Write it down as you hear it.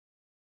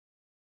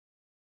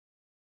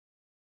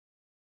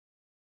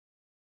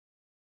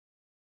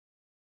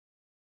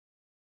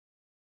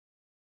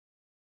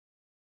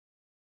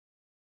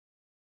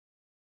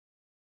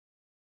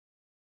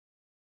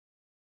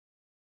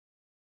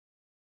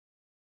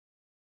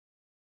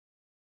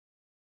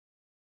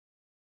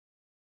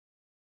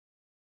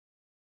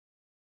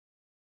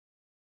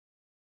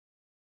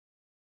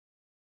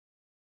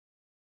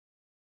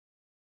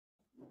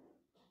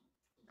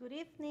Good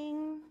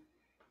evening.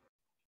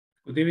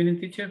 Good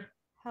evening, teacher.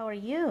 How are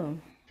you?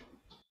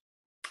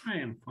 I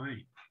am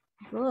fine.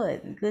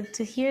 Good. Good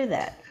to hear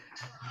that.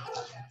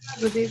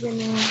 Good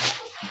evening.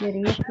 Good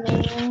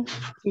evening.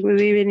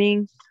 Good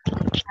evening.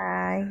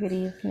 Hi, good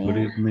Good evening.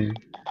 evening.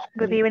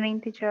 Good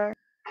evening, teacher.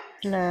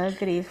 Hello,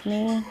 good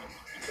evening.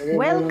 Good evening.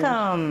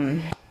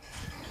 Welcome.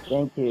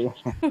 Thank you.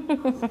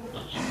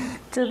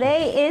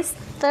 Today is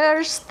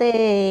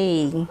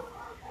Thursday.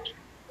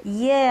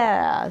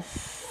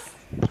 Yes.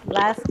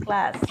 Last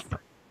class.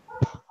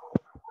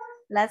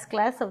 Last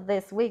class of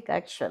this week,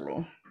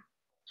 actually.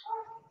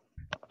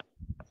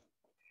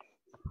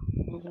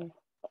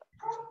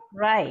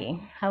 Right.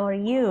 How are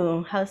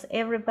you? How's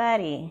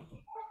everybody?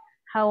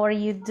 How are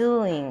you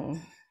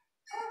doing?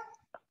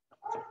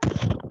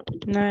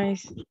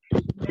 Nice.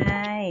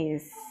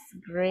 Nice.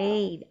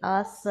 Great.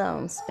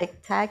 Awesome.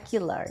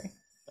 Spectacular.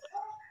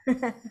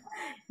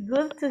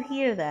 Good to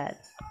hear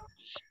that.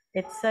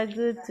 It's so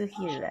good to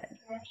hear that.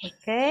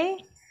 Okay.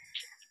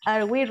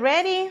 Are we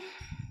ready?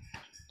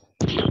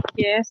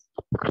 Yes.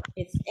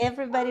 Is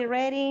everybody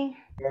ready?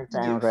 Yes,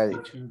 I'm Yes, ready.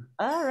 teacher.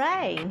 All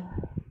right.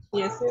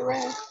 Yes, you're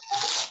right.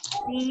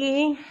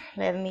 See,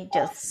 let me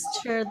just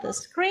share the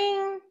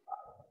screen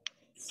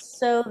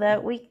so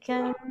that we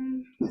can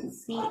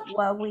see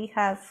what we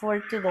have for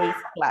today's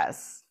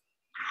class.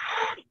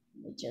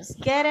 Let me just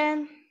get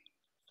it.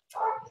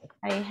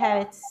 I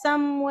have it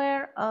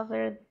somewhere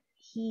over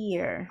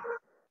here.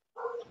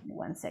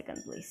 1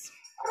 second, please.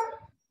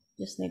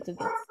 Just need to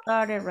get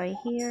started right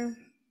here.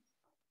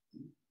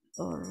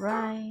 All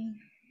right.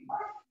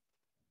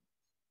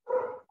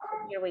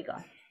 Here we go.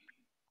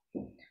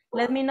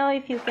 Let me know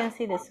if you can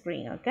see the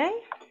screen, okay?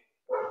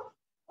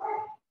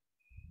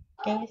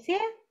 Can you see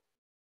it?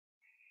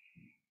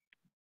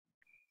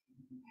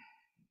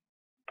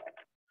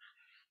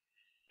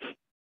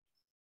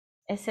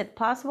 Is it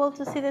possible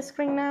to see the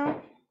screen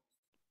now?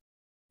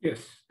 Yes,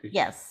 teacher.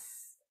 Yes.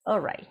 All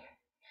right.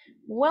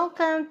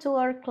 Welcome to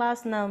our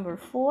class number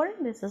 4.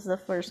 This is the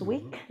first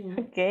week,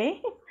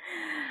 okay?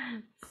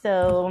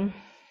 So,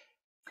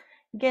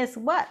 guess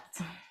what?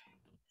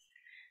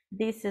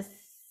 This is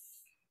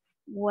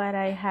what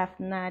I have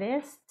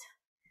noticed.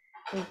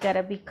 We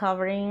gotta be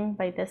covering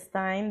by this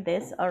time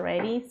this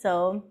already.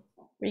 So,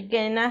 we're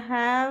gonna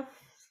have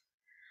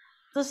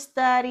to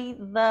study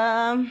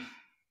the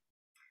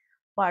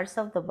parts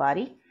of the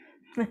body,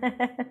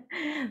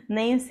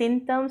 name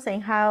symptoms,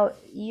 and how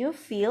you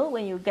feel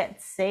when you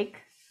get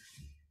sick.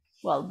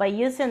 Well, by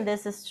using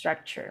this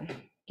structure,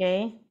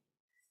 okay?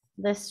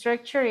 The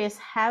structure is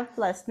have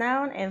plus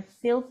noun and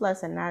feel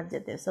plus an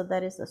adjective. So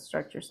that is the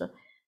structure. So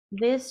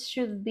this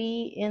should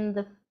be in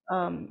the,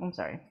 I'm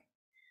sorry,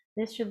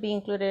 this should be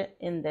included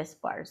in this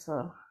part.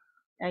 So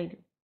I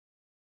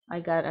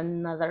got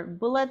another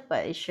bullet,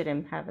 but it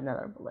shouldn't have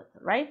another bullet,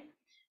 right?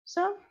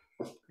 So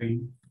Okay.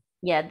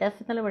 yeah,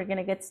 definitely we're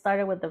gonna get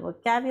started with the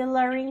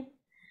vocabulary.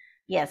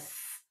 Yes,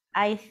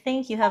 I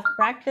think you have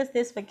practiced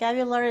this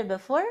vocabulary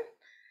before,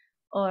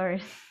 or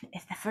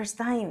it's the first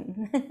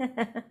time.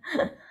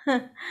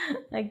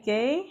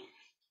 Okay,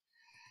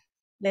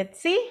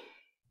 let's see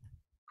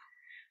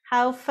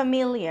how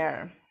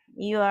familiar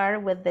you are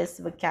with this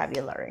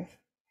vocabulary.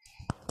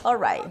 All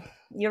right,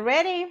 you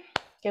ready?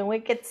 Can we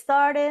get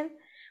started?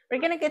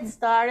 We're gonna get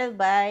started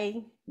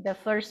by the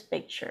first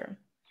picture.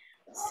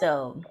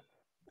 So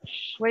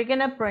we're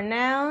gonna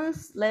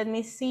pronounce, let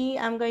me see,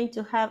 I'm going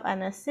to have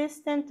an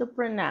assistant to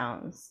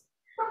pronounce.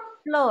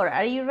 Flor,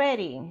 are you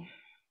ready?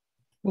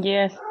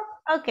 Yes.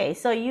 Okay,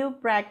 so you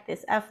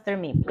practice after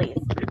me, please.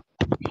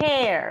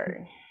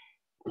 Hair,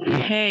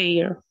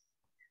 Hair.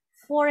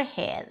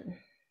 forehead,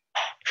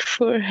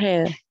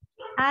 Forehead.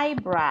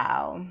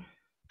 eyebrow,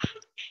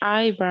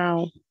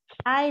 Eyebrow.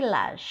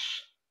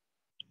 eyelash.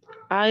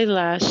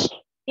 Eyelash.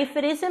 If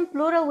it is in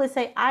plural, we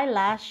say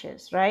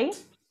eyelashes, right?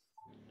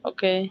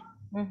 Okay.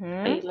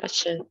 Mm-hmm.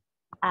 Eyelashes.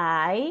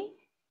 Eye,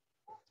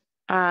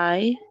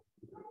 Eye.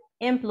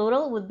 in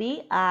plural would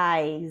be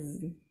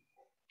eyes.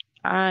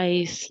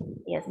 Eyes.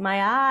 Yes,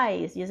 my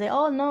eyes. You say,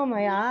 oh no,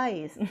 my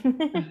eyes.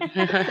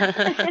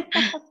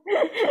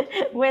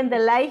 When the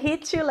light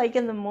hits you, like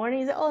in the morning,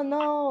 you say, oh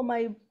no,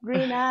 my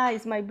green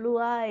eyes, my blue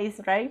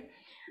eyes, right?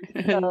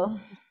 So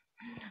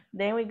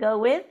then we go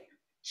with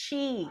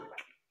cheek,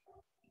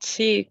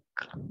 Cheek.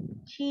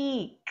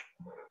 cheek,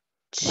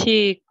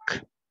 Cheek.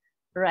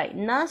 right?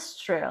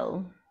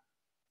 Nostril,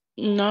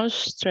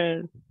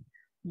 Nostril.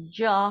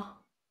 jaw,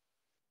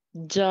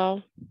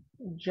 Jaw.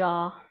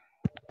 jaw,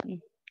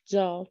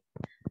 Jaw.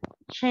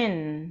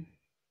 chin,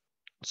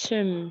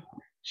 Chin.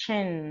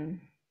 chin,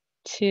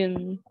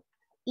 Chin.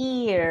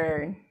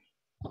 ear,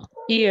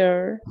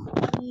 Ear.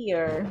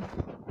 ear,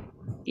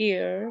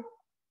 Ear.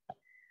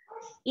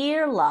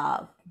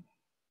 earlobe,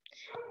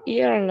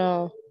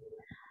 Earlobe.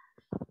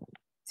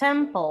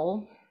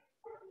 temple,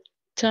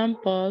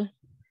 Temple.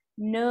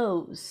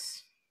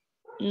 nose,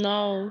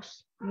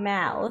 Nose.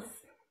 mouth,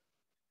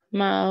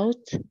 Mouth.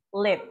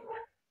 lip.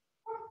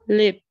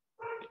 Lip.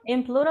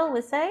 In plural,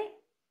 we say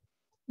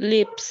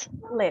Lips.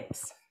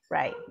 lips,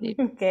 right? Lip.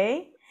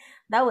 Okay.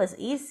 That was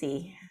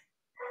easy.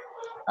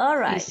 All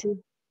right, Easy.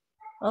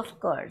 of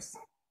course.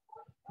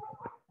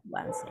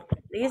 1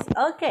 second, please.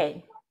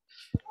 Okay,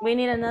 we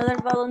need another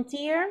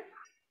volunteer.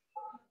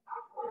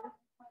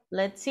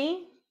 Let's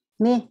see.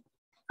 Me.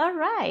 All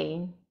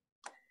right.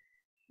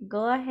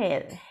 Go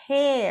ahead.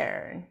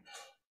 Hair,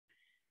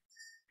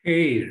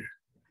 Hair,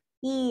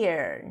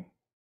 ear,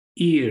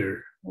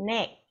 ear,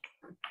 neck,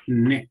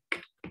 neck,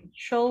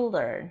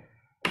 shoulder,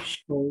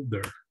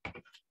 shoulder,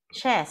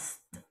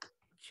 chest,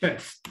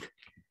 chest,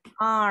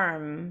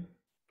 arm,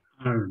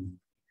 arm,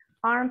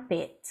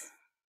 armpit,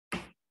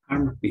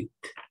 armpit,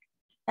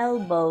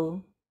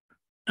 elbow,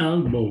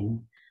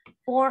 elbow,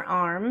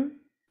 forearm,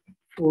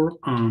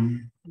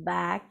 forearm,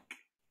 back,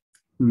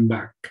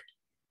 back,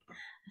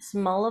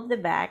 small of the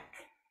back,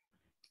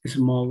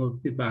 small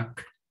of the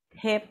back,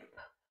 hip,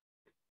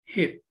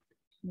 hip,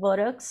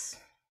 buttocks,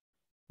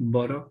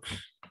 buttocks,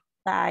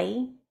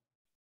 thigh,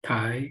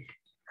 thigh,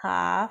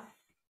 calf,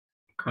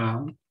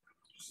 calf,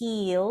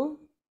 heel,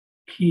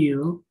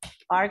 heel,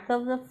 arc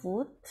of the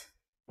foot,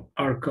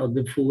 arc of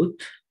the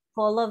foot,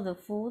 ball of the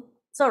foot,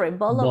 sorry,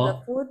 ball of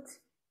the foot,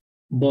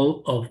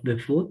 ball of the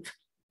foot,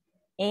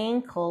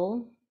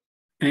 ankle,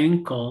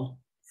 ankle,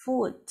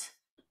 foot,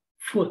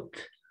 foot,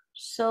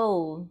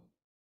 sole,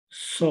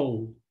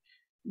 sole,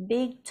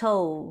 big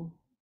toe,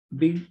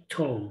 big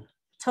toe,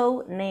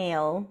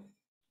 toenail,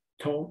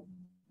 toe,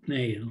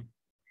 nail,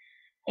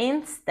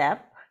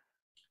 instep,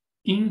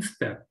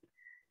 instep,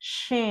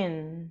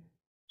 shin,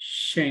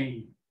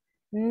 shin,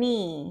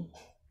 knee,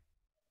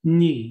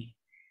 knee,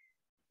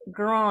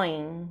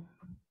 groin,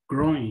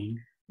 groin,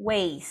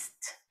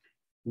 waist,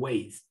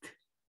 waist,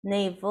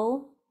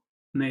 navel,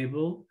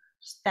 navel,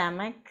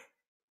 stomach,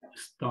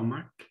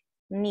 stomach,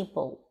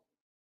 nipple.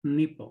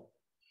 nipple.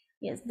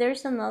 Yes,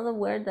 there's another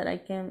word that I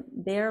can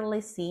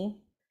barely see,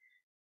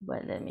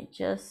 but let me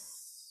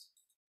just,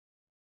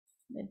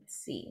 let's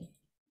see.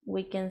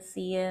 We can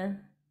see it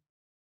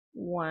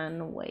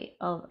one way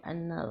of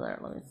another.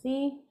 Let me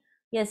see.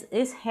 Yes,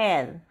 it's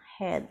head,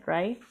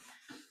 right?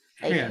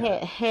 Like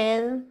Head.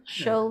 head,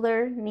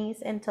 shoulder,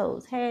 knees, and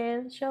toes.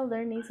 Head,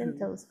 shoulder, knees, and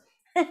toes.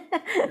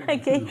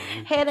 Okay, No,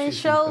 head and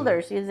she's not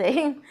shoulders, you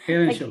say? Head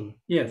and Like, shoulder.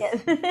 Yes.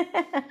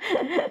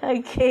 yes.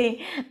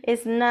 Okay,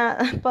 it's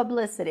not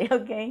publicity,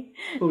 okay?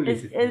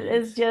 Publicity,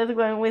 It's yes. just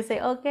when we say,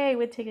 okay,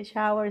 we take a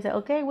shower, say,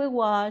 okay, we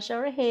wash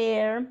our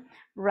hair,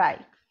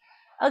 right?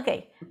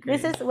 Okay,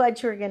 this is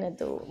what you're gonna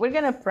do. We're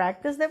gonna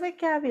practice the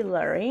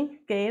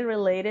vocabulary, okay,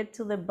 related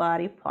to the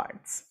body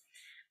parts.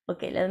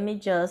 Okay, let me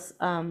just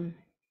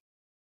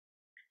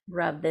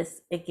grab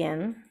this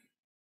again.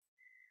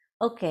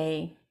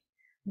 Okay,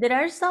 there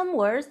are some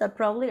words that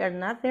probably are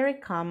not very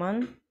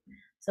common,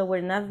 so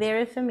we're not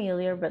very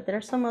familiar, but there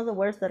are some other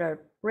words that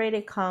are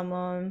pretty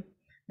common,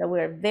 that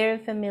we're very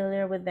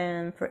familiar with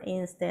them. For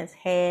instance,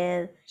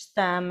 head,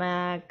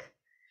 stomach,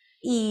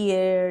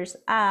 ears,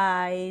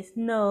 eyes,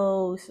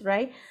 nose,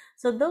 right?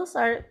 So those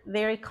are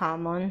very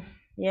common.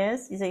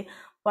 Yes, you say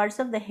parts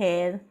of the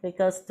head,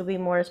 because to be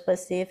more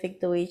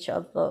specific to each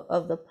of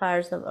the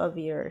parts of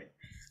your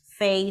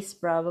face,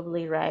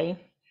 probably, right?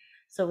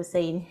 So we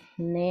say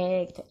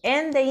neck,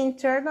 and the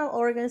internal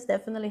organs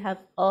definitely have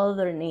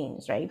other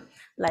names, right?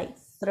 Like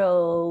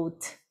throat,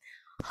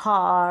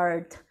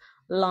 heart,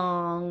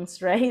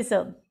 lungs, right?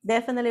 So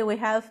definitely we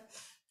have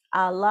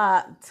a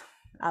lot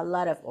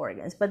of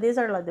organs, but these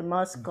are like the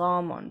most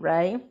common,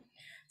 right?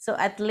 So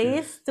at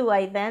least to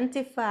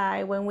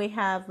identify when we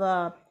have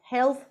a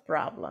health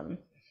problem,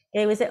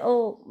 okay, we say,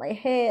 oh, my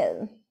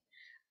head,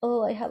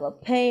 oh, I have a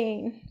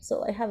pain,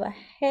 so I have a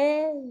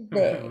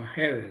headache,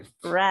 Head.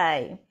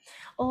 right?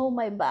 Oh,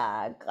 my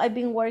back, I've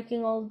been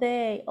working all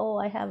day, oh,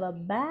 I have a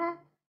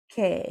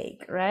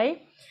backache,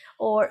 right?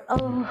 Or,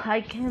 oh,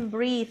 I can't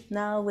breathe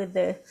now with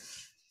the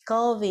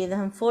COVID.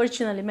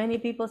 Unfortunately, many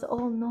people say,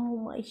 oh no,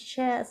 my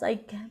chest, I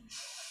can't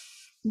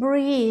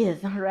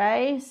breathe,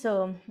 right?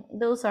 So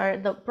those are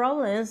the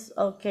problems,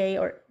 okay,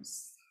 or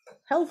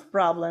health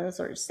problems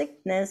or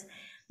sickness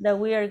that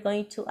we are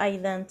going to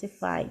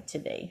identify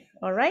today,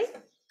 all right?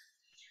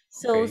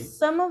 So Okay.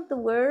 some of the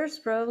words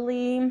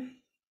probably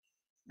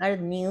are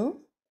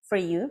new for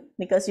you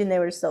because you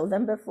never saw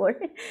them before,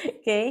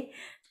 okay?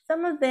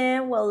 Some of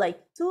them, well, like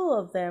 2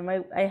 of them,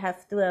 I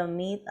have to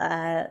admit,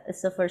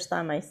 it's the first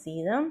time I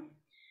see them.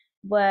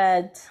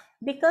 But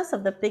because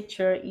of the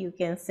picture, you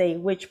can say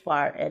which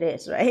part it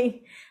is,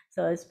 right?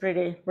 So it's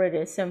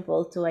pretty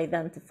simple to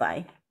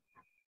identify.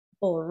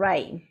 All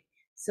right.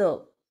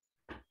 So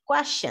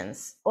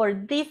questions or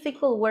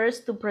difficult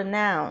words to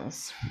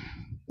pronounce.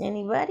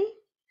 Anybody?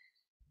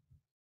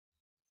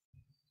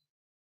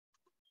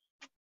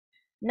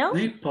 No?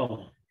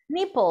 Nipple.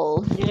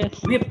 Nipple.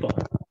 Yes. Nipple.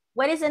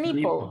 What is a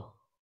nipple?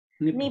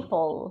 Nipple.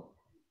 Nipple.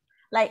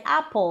 Like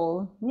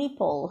apple,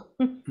 nipple.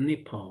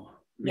 Nipple.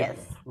 Yes.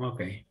 Nipple.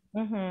 Okay.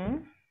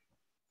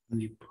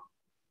 Nipple.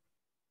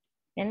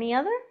 Any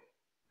other?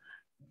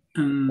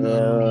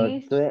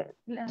 Miss,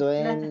 las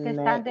que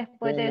están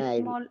después de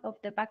 29. small of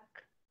the back.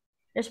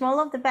 The small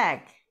of the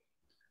back.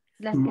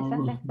 Las que están Small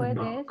of the después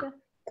de back.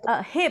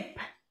 eso. Hip.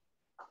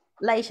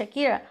 like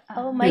Shakira.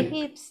 Oh, my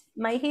Hip.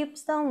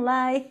 hips don't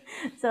lie.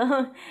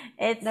 So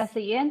it's La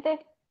siguiente.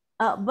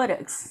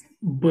 buttocks.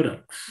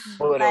 Buttocks.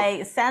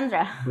 Like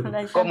Sandra. Buttocks.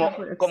 Like Sandra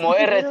buttocks. Como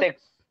R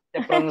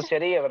te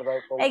pronunciaría,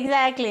 ¿verdad? Como,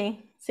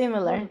 Exactly.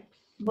 Similar.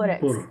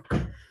 Buttocks.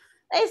 Buttocks.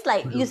 It's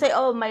like you say,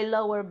 oh, my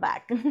lower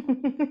back.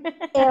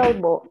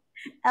 Elbow.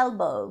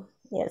 Elbow.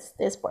 Yes,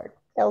 this part.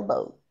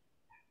 Elbow.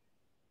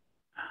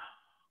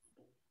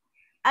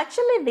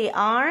 Actually, the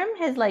arm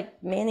has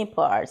like many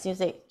parts. You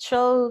say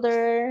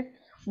shoulder.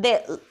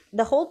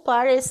 The whole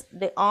part is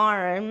the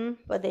arm,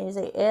 but then you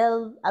say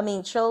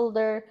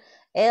shoulder,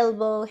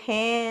 elbow,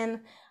 hand,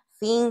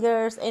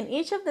 fingers, and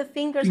each of the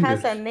fingers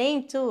has a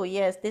name too.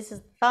 Yes, this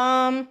is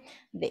thumb,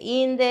 the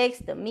index,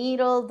 the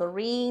middle, the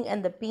ring,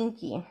 and the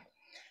pinky,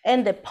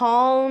 and the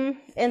palm,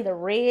 and the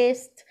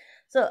wrist.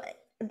 So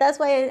that's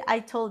why I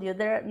told you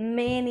there are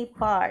many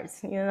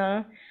parts,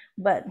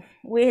 but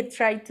we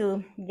try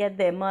to get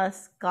the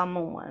most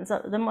common ones,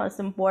 the most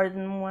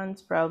important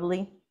ones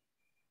probably.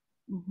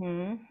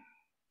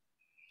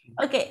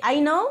 Okay, I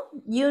know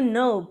you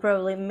know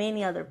probably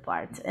many other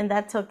parts, and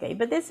that's okay,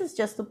 but this is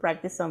just to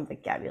practice some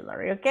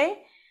vocabulary,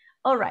 okay?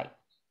 All right,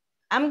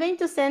 I'm going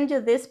to send you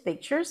these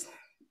pictures.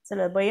 Se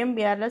les voy a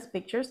enviar las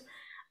pictures.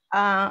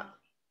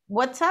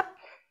 WhatsApp,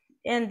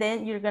 and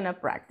then you're gonna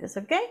practice,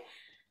 okay?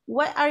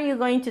 What are you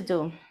going to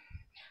do?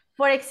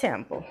 For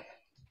example,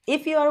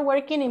 if you are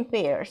working in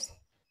pairs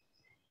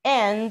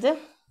and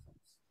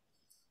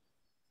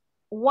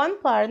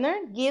one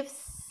partner gives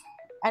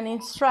an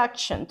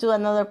instruction to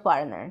another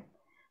partner.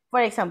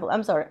 For example,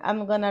 I'm sorry,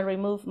 I'm gonna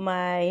remove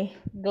my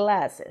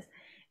glasses.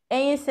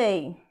 And you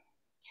say,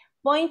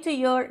 point to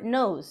your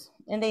nose.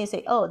 And then you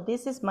say, oh,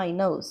 this is my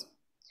nose.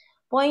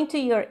 Point to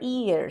your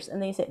ears. And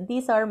then you say,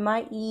 these are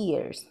my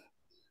ears.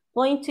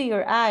 Point to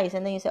your eyes.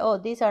 And then you say, oh,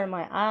 these are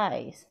my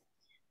eyes.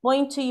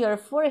 Point to your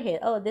forehead.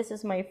 Oh, this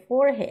is my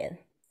forehead.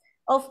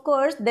 Of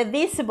course, the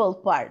visible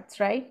parts,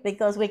 right?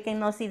 Because we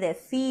cannot see the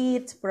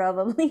feet,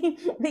 probably.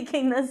 We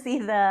cannot see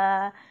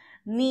the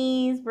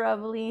knees,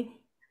 probably,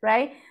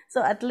 right?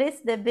 So at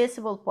least the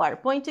visible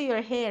part. Point to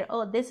your hair.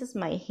 Oh, this is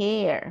my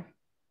hair.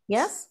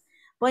 Yes?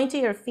 Point to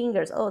your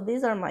fingers. Oh,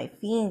 these are my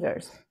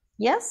fingers.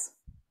 Yes?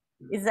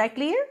 Is that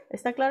clear?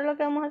 ¿Está claro lo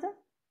que vamos a hacer?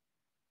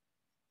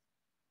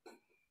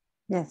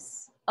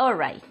 Yes. All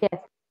right.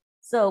 Yes.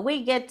 So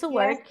we get to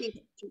work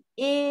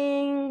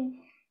in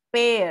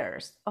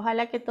pairs.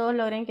 Ojalá que todos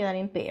logren quedar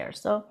in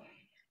pairs. So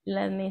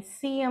let me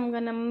see. I'm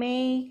gonna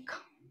make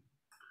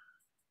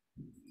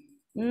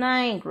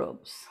 9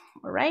 groups.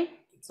 All right.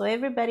 So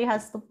everybody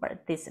has to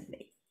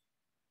participate.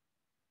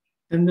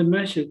 Send the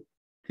message,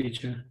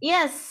 teacher.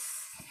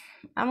 Yes,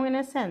 I'm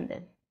gonna send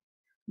it.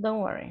 Don't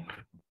worry.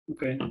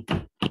 Okay.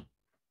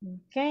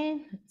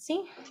 Okay, let's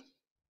see.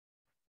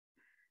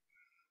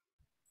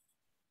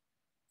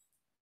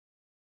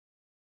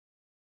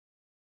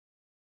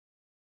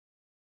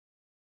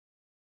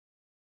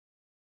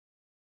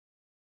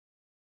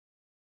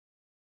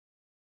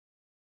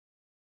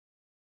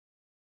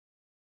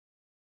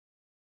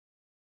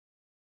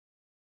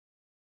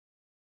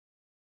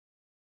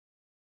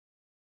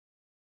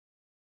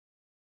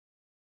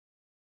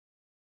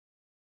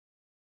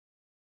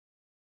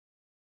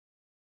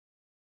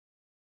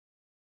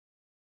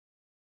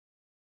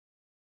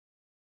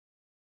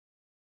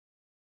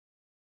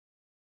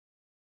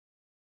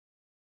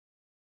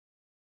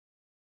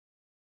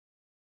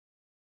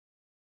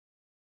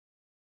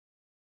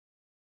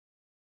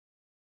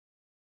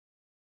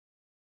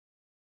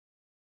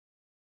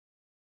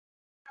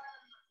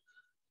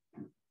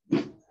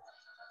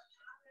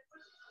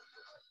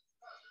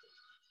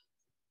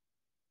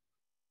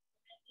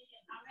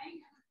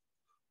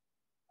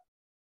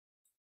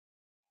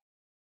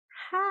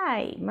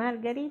 Hi,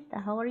 Margarita,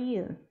 how are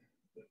you?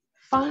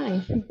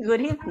 Fine.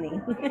 Good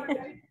evening.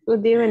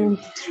 Good evening.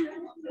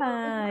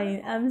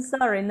 Hi, I'm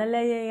sorry, no le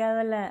ha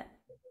llegado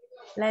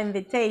la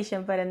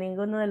invitation para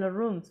ninguno de los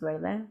rooms,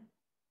 ¿verdad?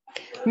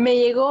 Me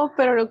llegó,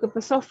 pero lo que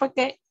pasó fue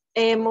que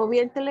moví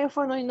el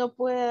teléfono y no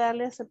pude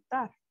darle a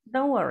aceptar.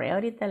 Don't worry,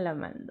 ahorita la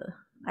mando.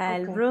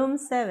 Al Okay. room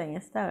 7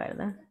 está,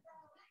 ¿verdad?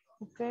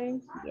 Ok.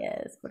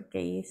 Yes, porque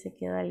ahí se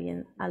queda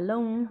alguien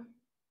alone.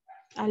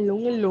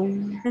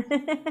 Alone.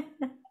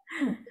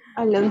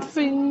 Alone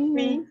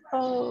free.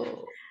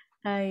 Oh.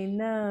 I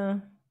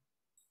know.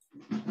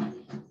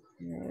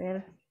 A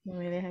ver, no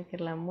me deja que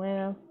la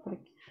mueva.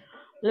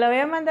 La voy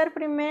a mandar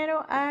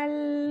primero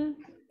al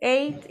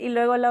 8 y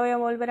luego la voy a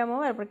volver a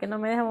mover porque no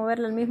me deja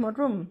moverla al mismo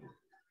room.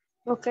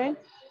 Ok.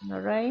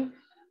 All right.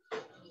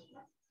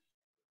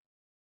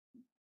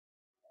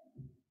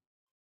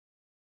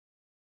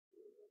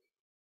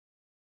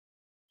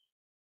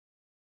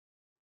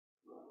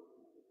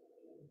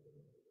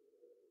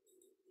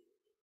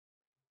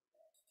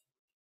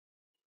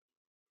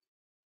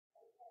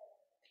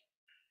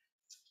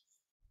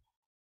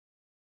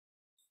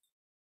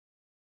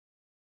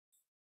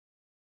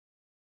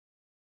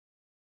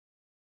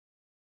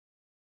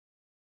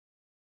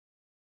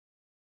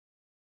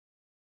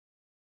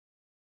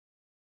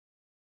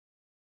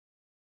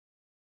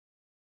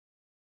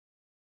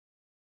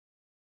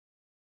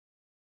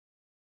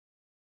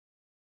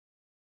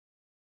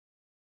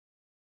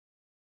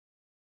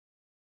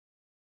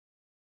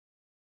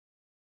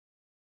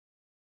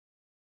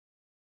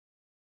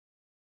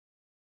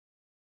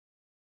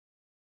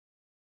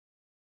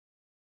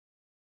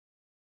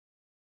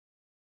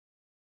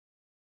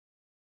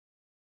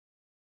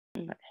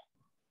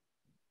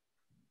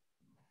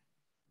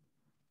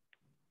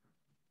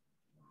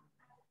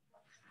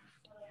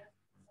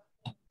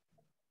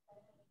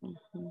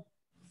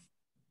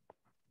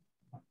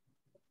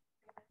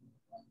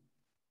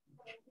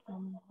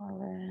 A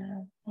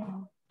ver.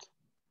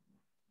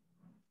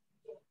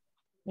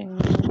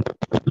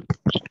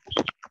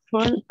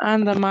 Phone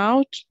and the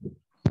mouth.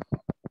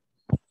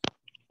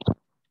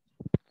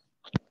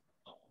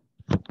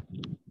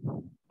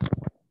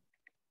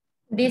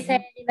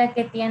 Dice la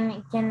que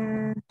tiene,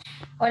 quien,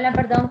 hola,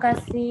 perdón,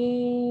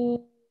 casi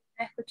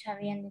no escucha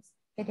bien, dice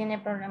que tiene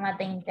problemas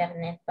de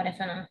internet, por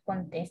eso no nos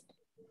contesta.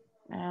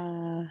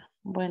 Ah,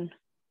 bueno,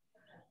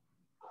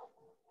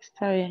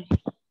 está bien.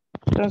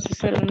 Entonces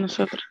solo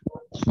nosotros.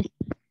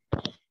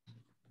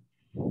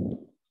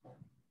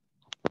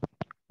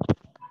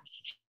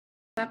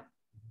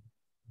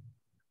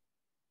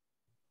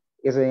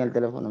 Eso en el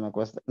teléfono me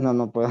cuesta. No,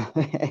 no puedo.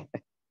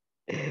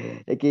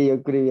 Es que yo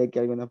escribí aquí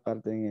alguna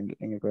parte en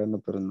el cuaderno,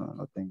 pero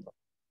no tengo.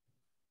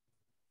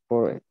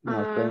 No,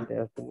 espérate,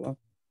 ya estuvo.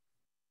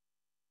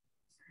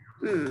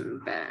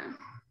 Espera,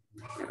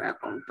 le voy a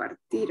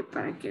compartir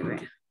para que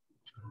vea.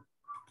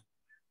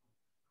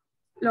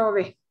 Lo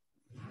ve.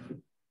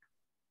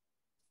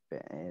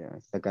 Espera,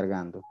 está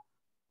cargando.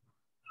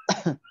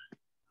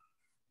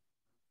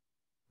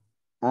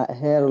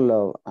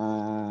 Hello.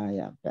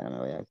 Ya,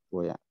 espérame,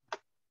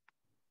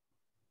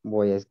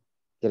 voy a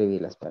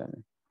escribirla,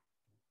 espérame.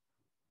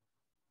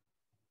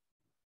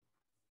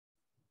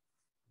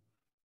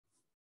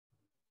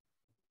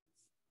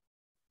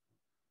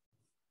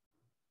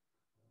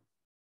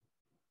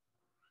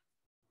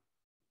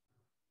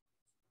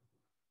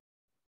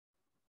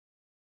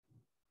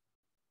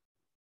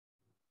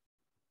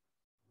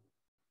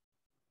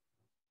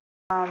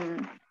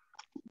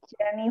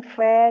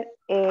 Jennifer,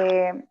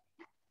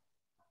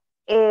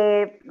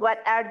 what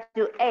are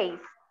you age?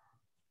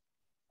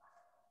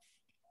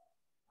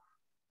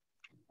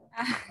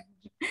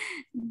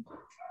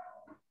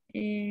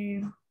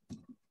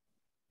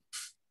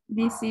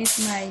 This is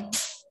my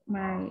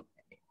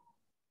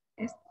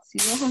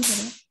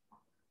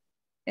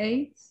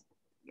age.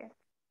 Yes.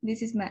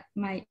 This is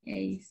my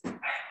age.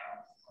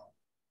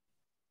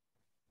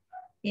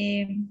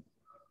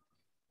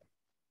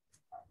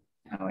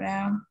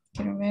 Ahora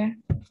quiero ver.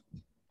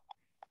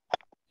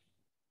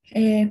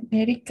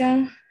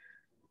 Erika,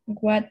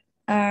 what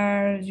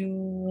are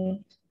your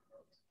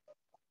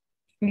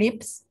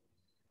lips?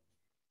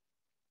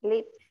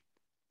 Lip.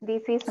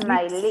 This is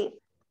my lip.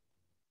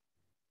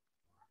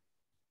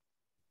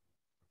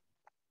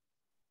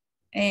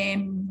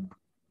 En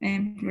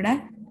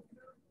plural.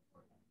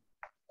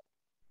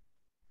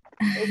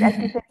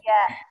 Aquí sería,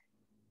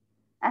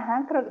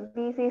 creo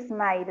que this is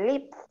my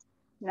lips,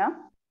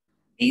 ¿no?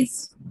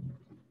 These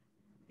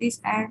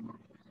are.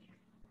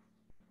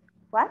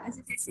 What?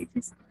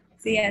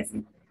 Sí,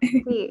 así.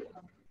 Sí.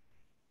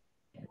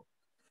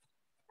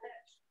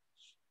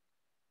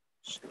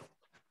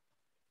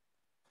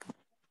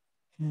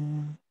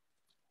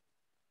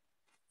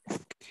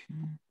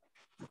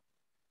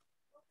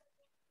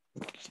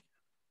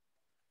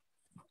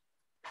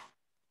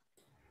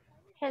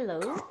 Hello.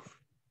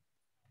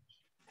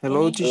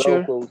 Hello, Any-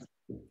 teacher.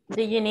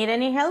 Do you need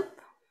any help?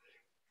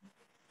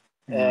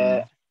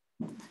 The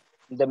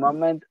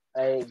moment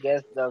I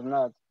guess does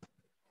not.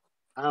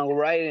 I'm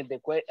writing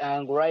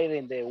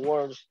the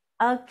words.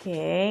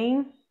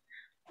 Okay.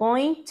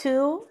 Point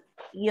to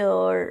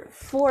your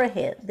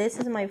forehead. This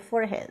is my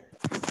forehead.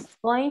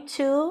 Point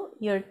to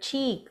your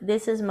cheek.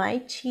 This is my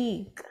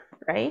cheek,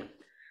 right?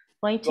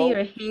 Point to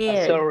your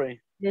hair.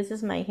 Sorry. This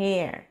is my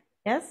hair.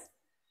 Yes?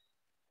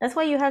 That's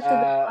why you have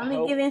to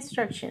only give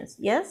instructions.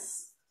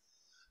 Yes?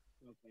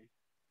 Okay.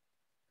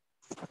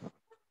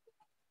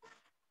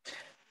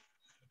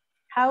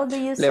 How do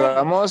you say? Le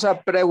vamos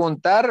a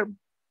preguntar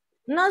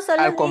No,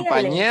 solo al dígale.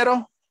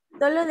 compañero.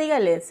 Solo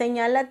dígale,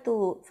 señala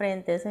tu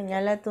frente,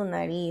 señala tu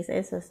nariz,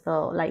 eso es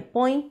todo. Like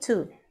point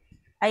to.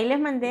 Ahí les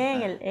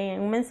mandé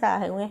en un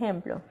mensaje, un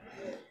ejemplo.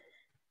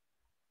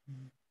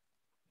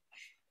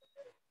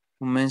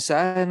 Un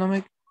mensaje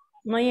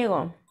No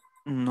llegó.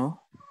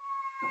 No.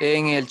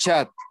 En el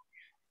chat.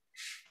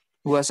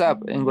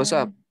 WhatsApp, en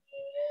WhatsApp.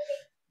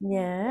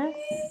 Yes.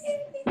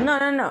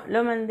 No,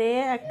 lo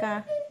mandé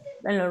acá,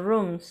 en los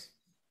rooms.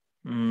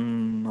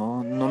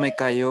 No me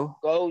cayó.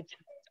 Coach,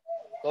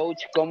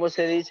 ¿cómo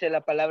se dice la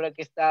palabra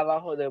que está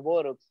abajo de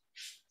botox?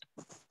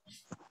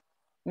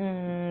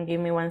 Give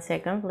me 1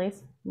 second,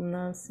 please.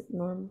 No,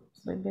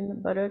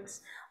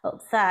 buttocks. Oh,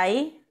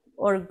 thigh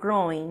or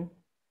groin.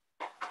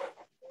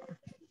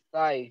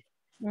 Thigh.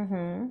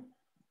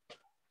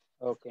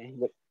 Okay,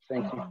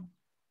 thank you.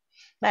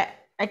 Vale,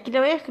 aquí lo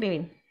voy a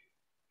escribir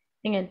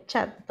en el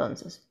chat,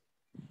 entonces.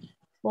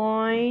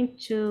 Point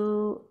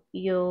to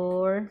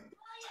your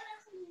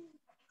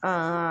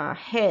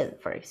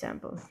head, for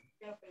example.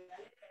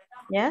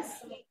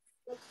 Yes?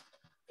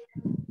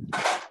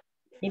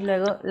 Y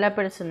luego la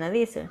persona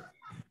dice,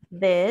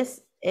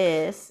 this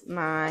is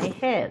my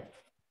head.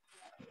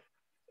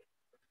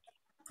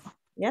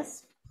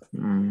 Yes?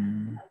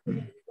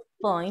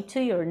 Point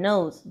to your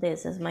nose.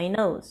 This is my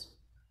nose.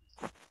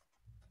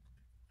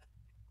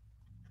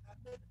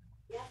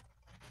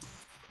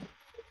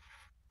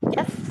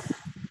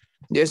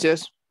 Yes?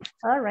 Yes.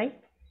 All right.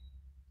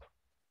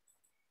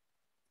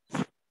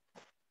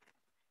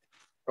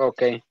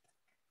 Ok.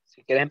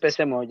 Si quieres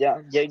empecemos.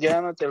 Ya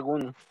anoté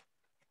alguno.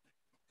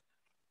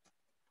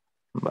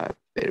 Va,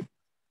 pero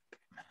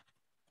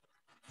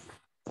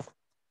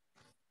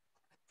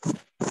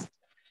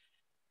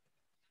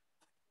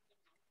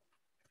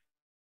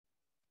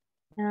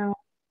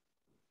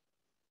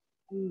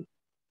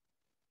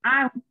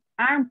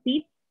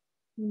Armpit,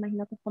 me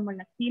imagino que es como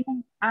la axila.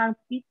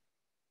 Armpit.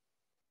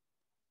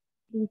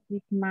 This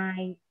is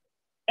my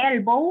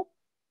elbow,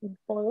 el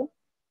codo.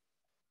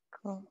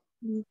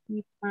 This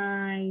is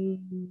my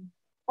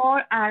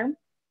forearm.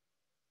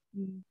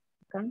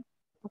 Okay.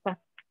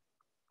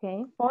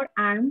 Okay.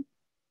 Forearm.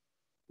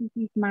 This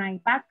is my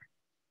back.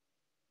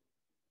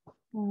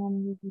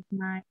 This is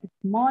my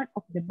small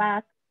of the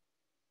back.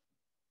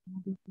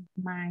 This is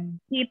my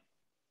hip.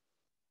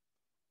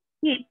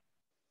 Hip.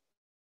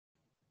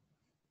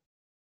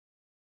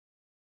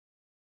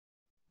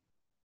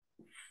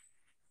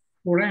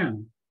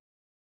 Forearm.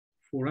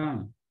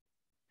 Forearm.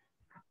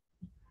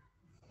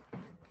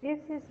 This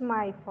is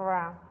my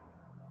forearm.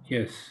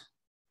 Yes.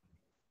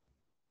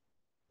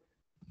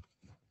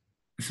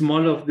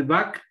 Small of the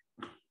back.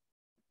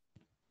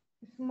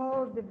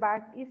 Small of the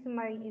back is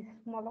my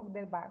small of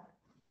the back.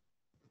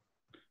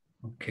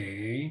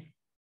 Okay.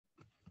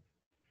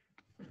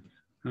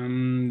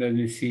 Let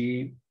me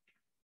see.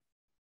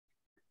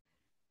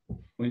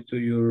 Point to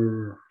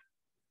your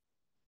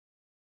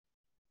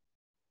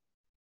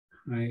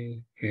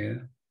eye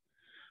here.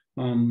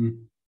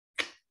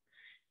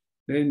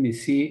 Let me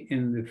see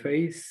in the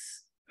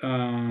face.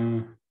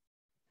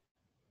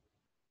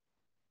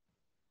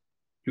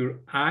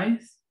 Your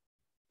eyes.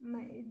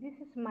 This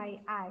is my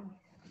eyes.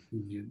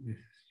 This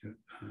is your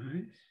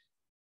eyes.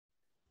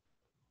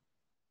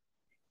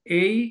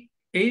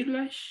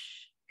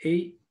 Eyelash.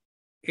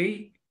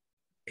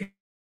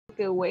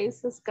 Que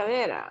waist es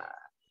cadera.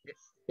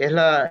 Es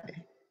la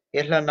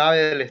nave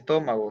del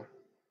estómago.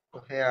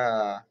 O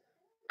sea,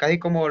 casi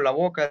como la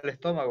boca del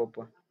estómago,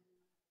 pues.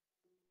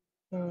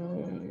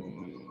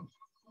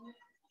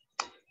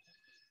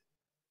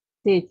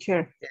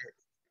 Teacher.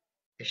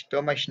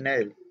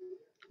 Stomach-Schnell.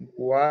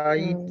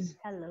 White.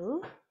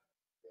 Hello.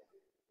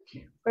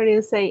 What do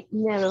you say?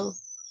 Navel.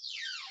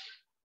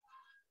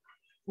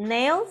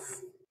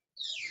 Nails.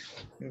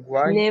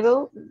 White.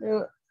 Navel.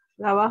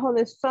 Abajo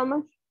de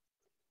stomach.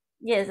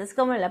 Yes, es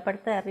como la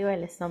parte de arriba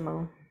del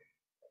estómago.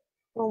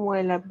 Como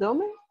el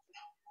abdomen.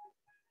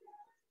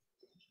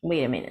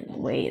 Wait a minute.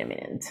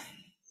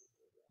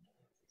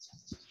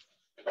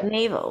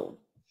 Navel.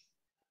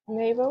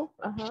 Navel,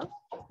 ajá.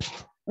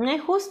 No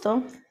es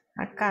justo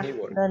acá,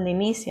 Navel. donde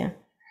inicia.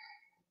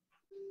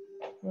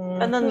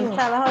 Cuando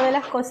está abajo de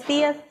las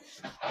costillas.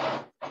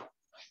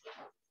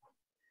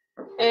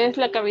 Es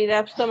la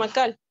cavidad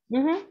estomacal.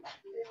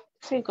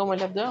 Sí, como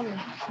el abdomen.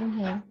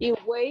 Y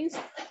waist.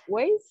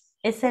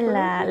 Esa es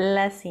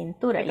la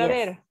cintura. La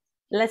cadera. Yes.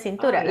 La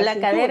cintura. La la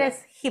cintura. Cadera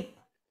es hip.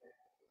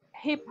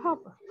 Hip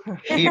hop.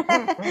 Hip.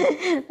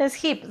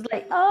 Es hip. It's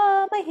like,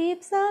 oh, my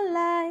hips are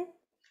light.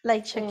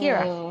 Like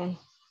Shakira.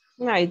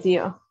 Ay,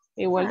 Dios.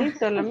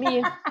 Igualito la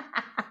mía.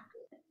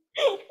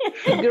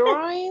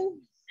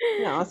 Groin.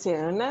 No, si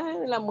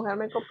la mujer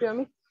me copió a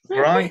mí.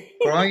 Groin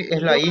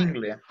es la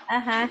ingle.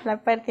 Ajá, es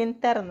la parte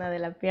interna de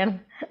la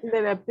pierna.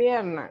 De la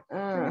pierna.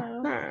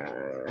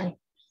 Ajá.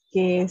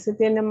 Que ese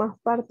tiene más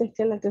partes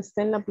que la que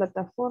está en la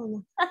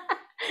plataforma.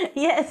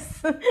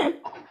 Yes.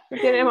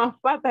 Tiene más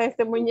patas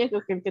este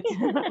muñeco que el que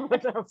tiene en la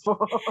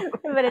plataforma.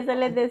 Por eso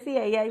les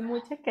decía, y hay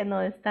muchas que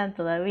no están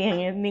todavía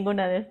en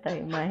ninguna de estas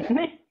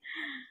imágenes.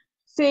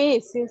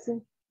 Sí.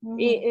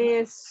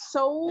 Y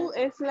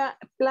sole es la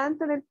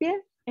planta del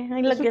pie.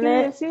 Lo que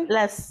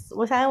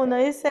uno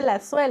dice la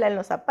suela en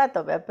los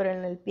zapatos, ¿verdad? Pero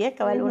en el pie,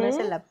 cabal, uno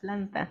dice la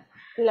planta.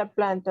 La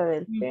planta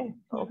del pie.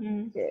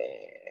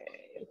 Okay.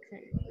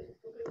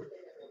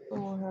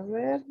 Vamos a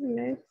ver.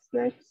 Next.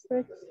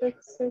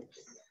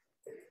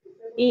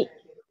 Y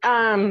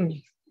armpit.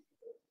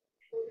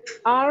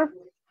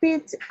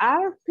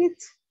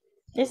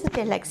 Eso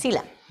que es la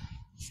axila.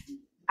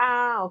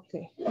 Ok.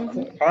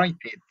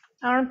 Armpit.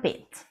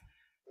 Armpit.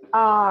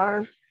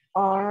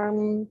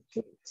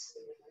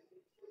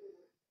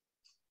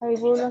 Hay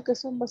algunos que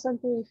son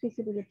bastante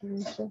difíciles de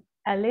pronunciar.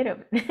 A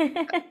little bit.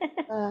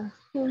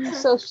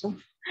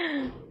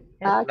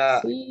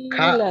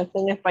 Axila.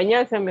 En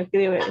español se me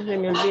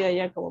olvida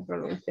ya cómo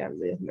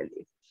pronunciarlo. Dios me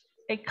libre.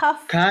 El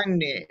cuff.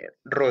 Carne,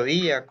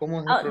 rodilla,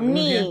 ¿cómo se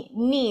pronuncia?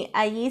 Ni.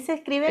 Allí se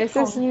escribe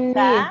Ese con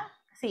K.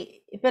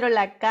 Sí, pero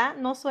la K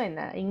no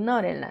suena,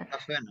 ignórenla. No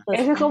suena.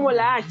 Entonces, Esa es como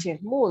la H,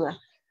 muda.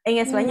 En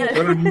español.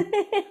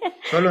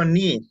 Solo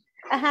ni.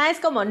 Ajá, es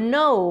como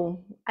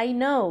no, I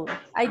know,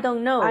 I don't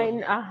know.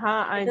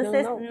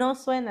 Entonces don't know. No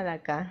suena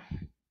la K.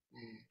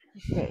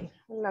 Okay.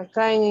 La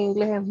K en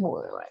inglés es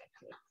muda. Vale.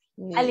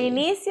 Al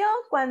inicio,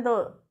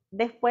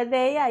 después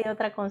de ella hay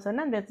otra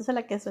consonante, entonces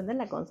la que suena es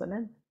la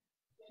consonante.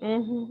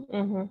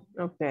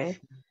 Ok.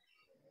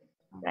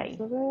 Right.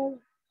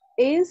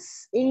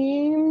 Es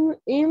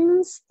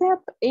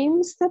instep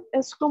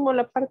es como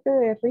la parte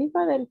de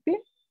arriba del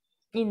pie.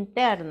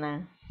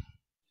 Interna.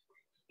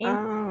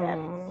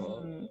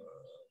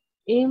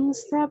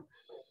 Instep.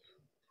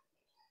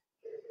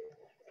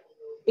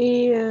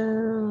 Y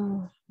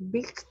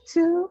big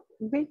two,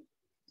 big.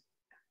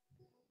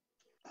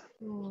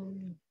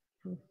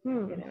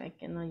 Espérame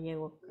que no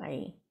llego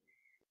ahí.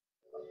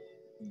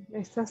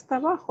 Está hasta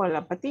abajo,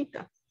 la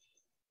patita.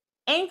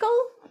 Ankle,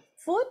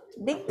 foot,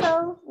 big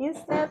toe,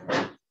 instep,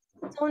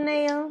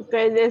 toenail.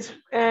 Okay,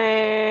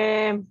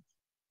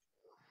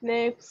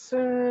 next,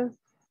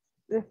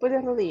 después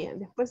de rodilla,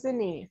 después de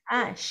knee.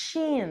 Ah,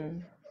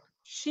 shin.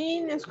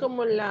 Shin es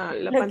como la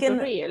Lo que no-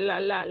 pantorrilla,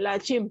 la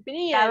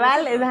chimpinilla.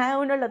 Cabal,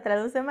 uno lo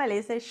traduce mal y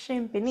dice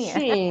shimpinía.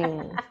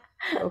 Shin.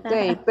 Ok,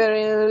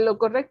 pero lo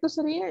correcto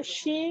sería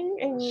shin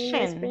en Shin.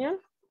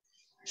 español.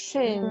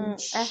 Shin.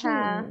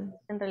 Ajá, Shin.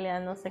 en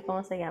realidad no sé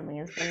cómo se llama en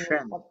español.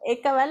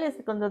 Shin. Cabal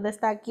es donde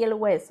está aquí el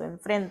hueso,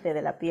 enfrente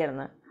de la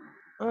pierna.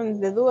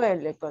 Donde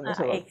duele cuando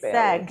se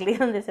golpea. Exactly,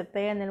 donde se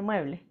pega en el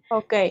mueble.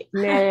 Ok,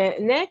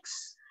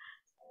 next.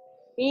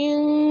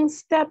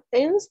 Instep.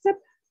 Instep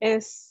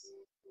es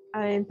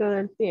adentro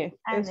del pie. Es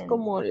Adentro.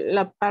 como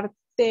la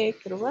parte,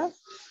 creo, ¿verdad?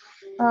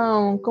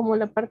 Como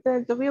la parte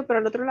del tobillo, pero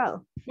al otro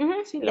lado.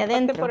 Sí, y la parte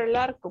adentro.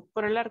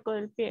 por el arco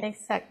del pie.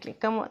 Exactly,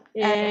 como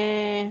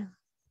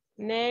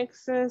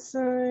Next is to,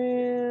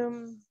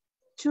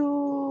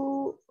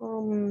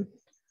 I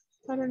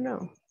don't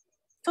know.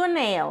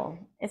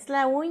 toenail. Es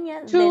la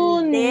uña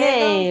Toenail.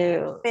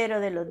 del dedo, pero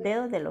de los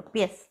dedos de los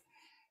pies.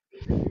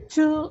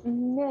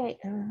 Toenail.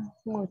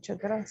 Muchas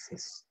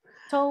gracias.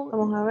 Toe,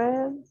 Vamos a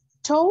ver.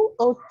 Toe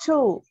o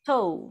toe.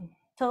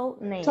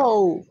 toenail.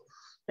 Toe.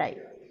 Right.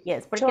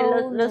 Yes, porque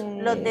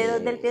los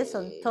dedos del pie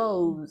son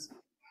toes.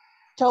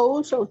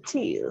 Toes o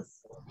teeth.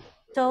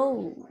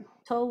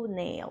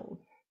 Toenail.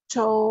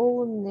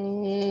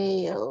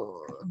 Toenail.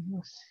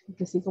 No sé,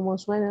 que sí como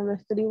suena lo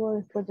escribo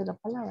después de la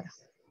palabra.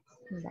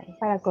 Right.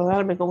 Para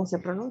acordarme cómo se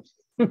pronuncia.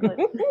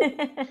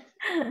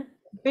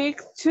 Big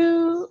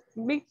toe.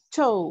 Big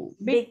toe.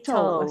 Big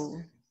toe.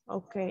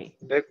 Ok.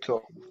 Big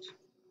toe.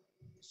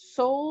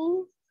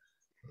 Soul.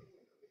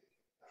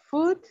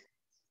 Foot.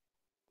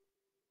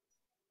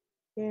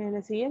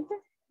 La siguiente.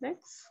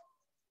 Next.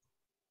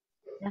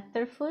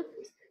 After foot.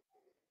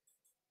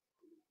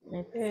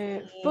 Let's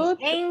see. Foot.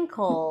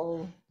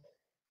 Ankle.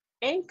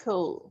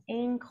 Ankle.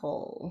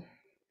 Ankle.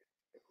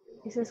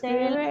 Y se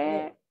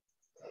escribe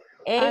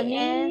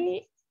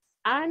A-N.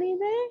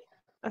 Anide.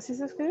 ¿Así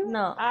se escribe?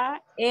 No.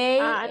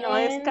 No,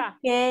 es K.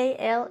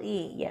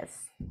 A-N-K-L-E.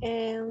 Yes.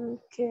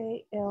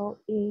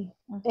 M-K-L-E.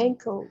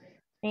 Ankle.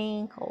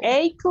 Ankle.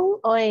 Ankle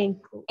o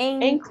ankle?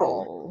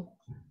 Ankle.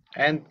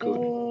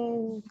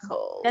 Ankle.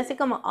 Casi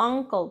como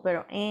uncle,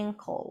 pero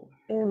ankle.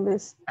 En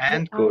vez de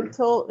Ankle.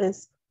 ankle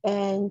es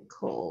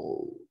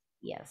ankle.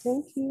 Yes.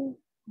 Thank you.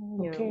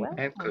 You're Okay.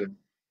 welcome. Ankle.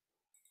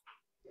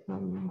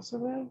 Vamos a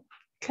ver.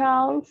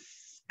 Calf.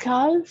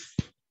 Calf.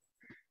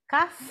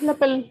 Calf.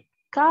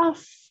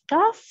 Calf.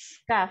 Calf.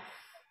 Calf.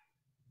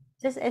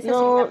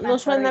 No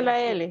suena la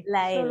L.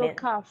 La solo L.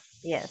 calf.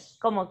 Yes.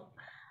 Como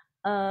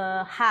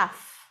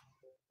half.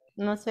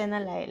 No suena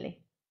la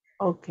L.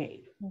 Ok.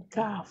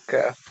 Calf.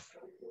 Calf.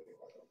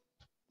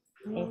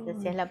 Esta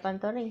sí es la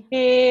pantorrilla.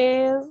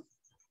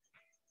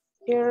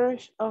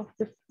 Ears of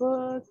the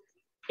foot.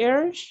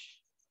 Ears.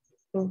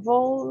 The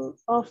ball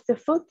of the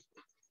foot.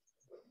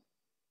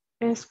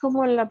 Es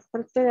como la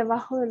parte de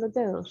abajo de los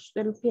dedos,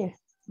 del pie.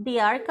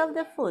 The arc of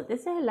the foot.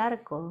 Ese es el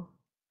arco.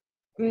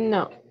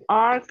 No.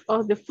 Arc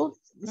of the foot.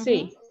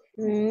 Sí.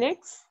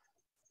 Next.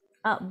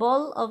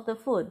 Ball of the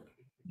foot.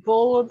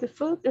 Ball of the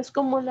foot. Es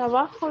como la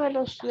abajo de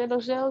los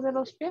dedos de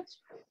los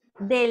pies.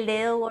 Del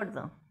dedo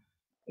gordo.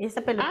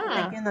 Esa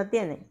pelotita que uno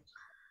tiene.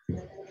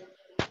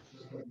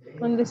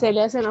 Donde se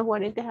le hacen los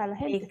guaretes a la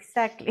gente.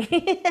 Exactly.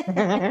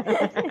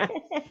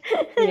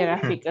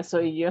 Gráfica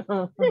soy yo.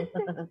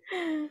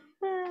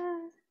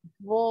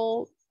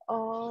 Ball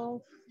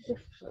of the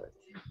foot.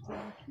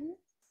 Thank you.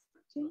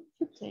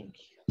 Thank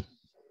you.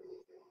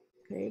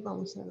 Ok,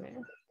 vamos a ver.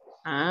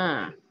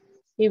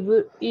 Y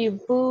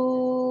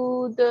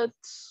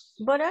buttocks.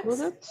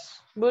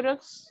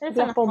 Buttocks.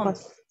 Las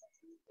pompas.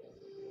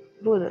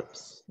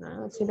 Buttocks.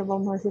 Así lo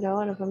vamos a decir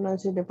ahora, pero no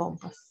decir de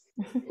pompas.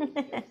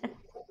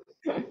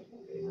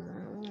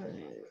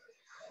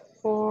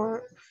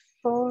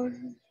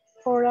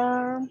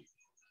 Forearm.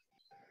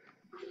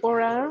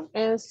 Forearm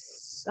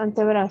es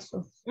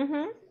antebrazo.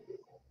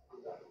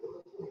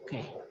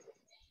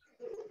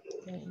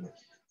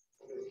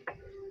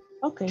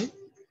 Ok.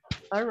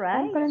 All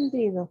right.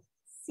 Comprendido.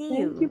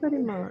 Thank you very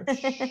much.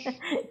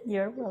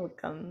 You're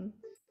welcome.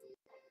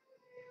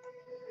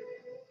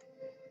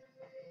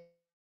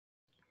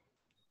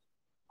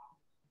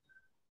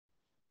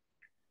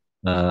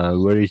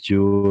 Where is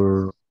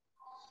your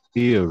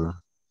ear?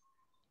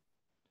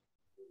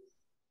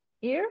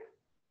 Ear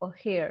or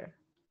here?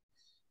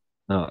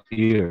 No,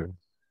 ear.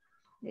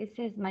 This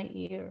is my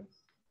ear.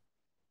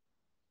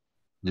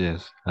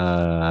 Yes.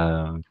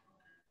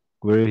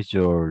 Where is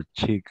your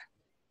cheek?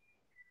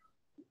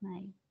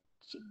 My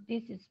cheek.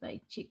 This is my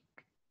cheek.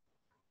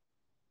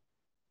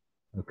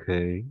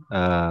 Okay.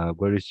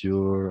 Where is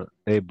your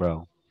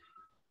eyebrow?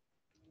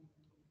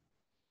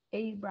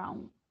 A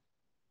brown.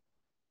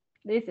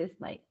 This is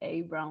my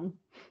A brown.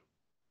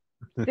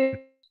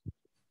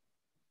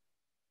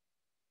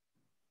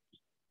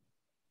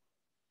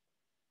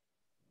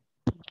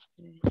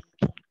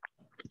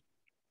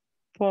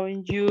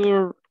 Point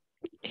your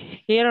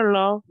hair,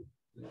 love.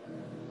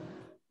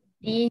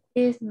 This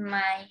is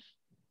my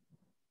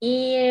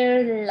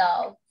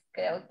earlobe.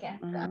 Creo que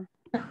acá.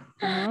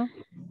 Ajá.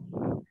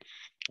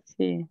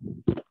 Sí.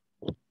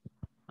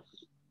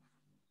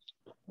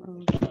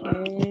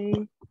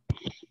 Ok.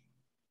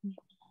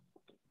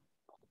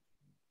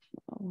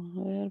 Vamos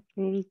a ver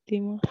por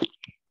último.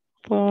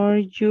 For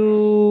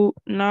you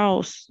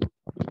nose.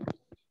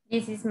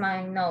 This is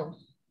my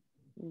nose.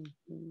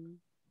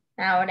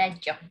 Ahora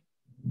yo.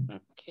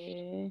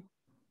 Okay.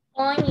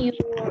 On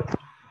your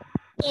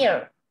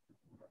ear.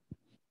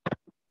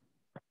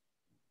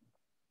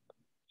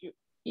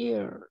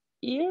 Ear.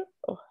 Ear?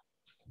 Oh.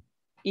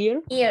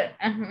 Ear? Ear.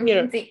 Ajá,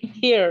 Ear. sí.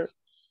 Here.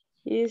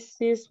 This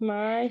is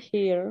my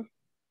hair.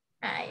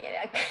 Ay,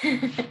 era acá.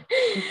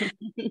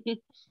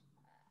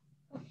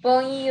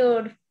 On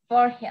your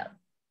forehead.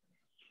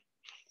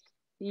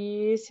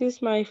 This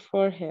is my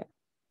forehead.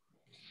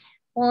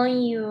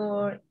 On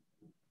your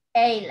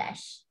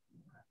eyelash.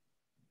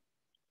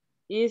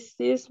 This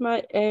is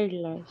my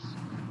eyelash.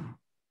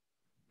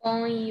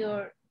 On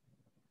your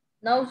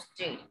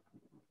nostril.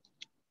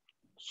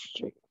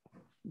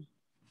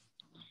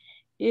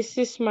 This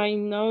is my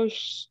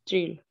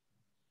nostril.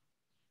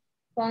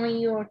 On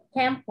your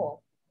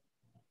temple.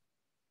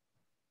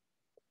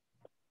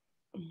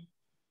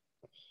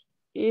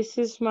 This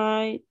is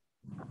my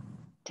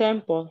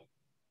temple.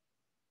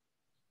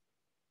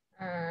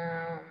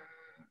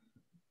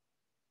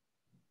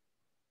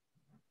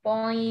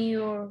 On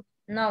your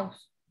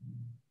nose.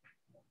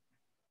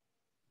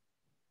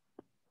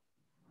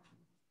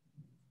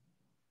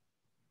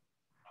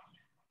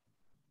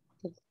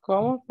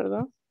 ¿Cómo?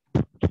 Perdón.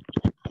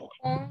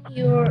 On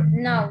your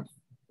nose.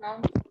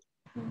 No.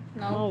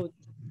 No.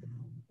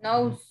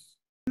 Nose.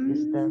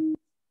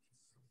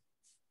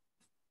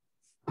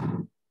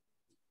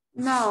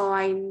 No,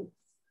 I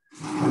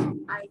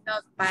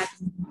not, but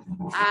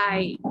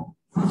I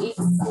eat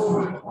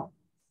food.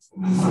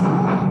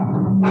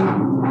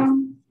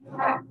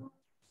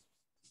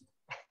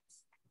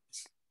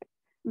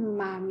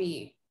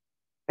 Mommy.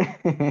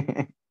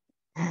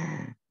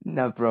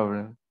 No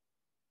problem.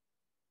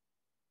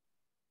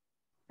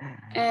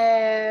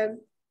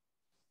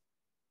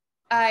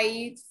 I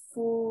eat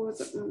food,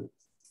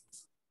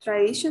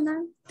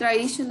 traditional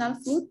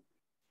food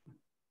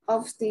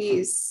of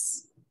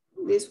this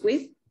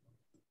week.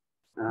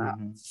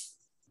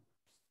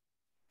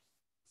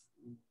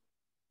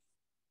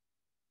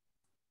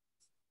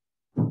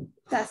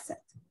 That's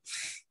it.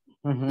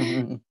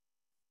 And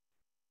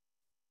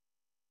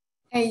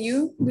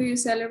you, do you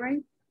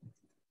celebrate?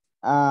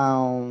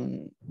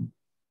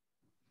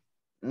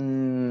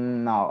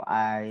 No,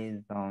 I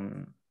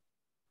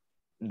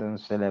don't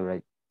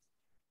celebrate.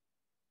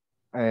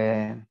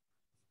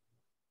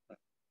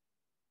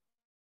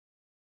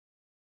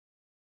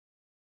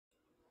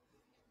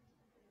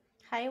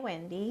 Hi,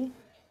 Wendy.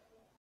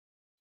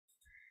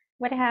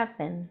 What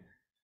happened?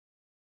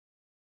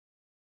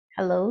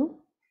 Hello?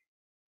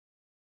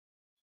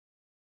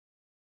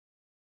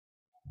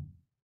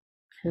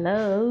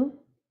 Hello?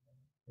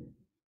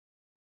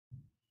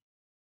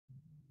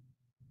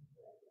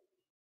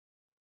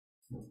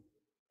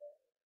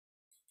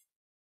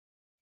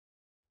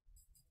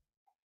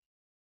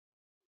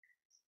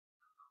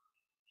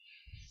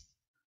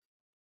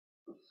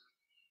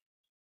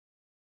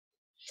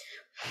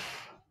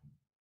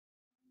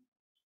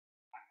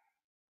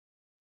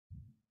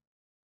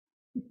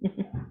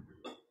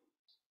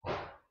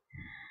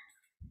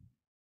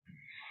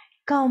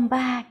 Come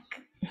back.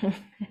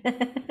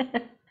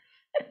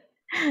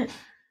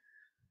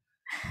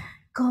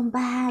 Come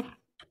back.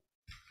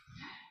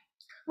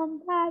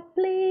 Come back,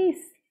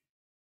 please.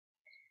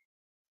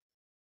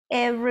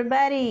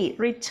 Everybody,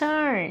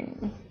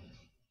 return.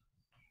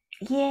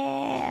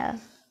 Yeah.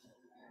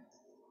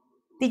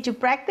 Did you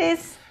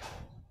practice?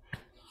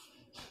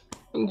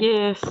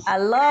 Yes. A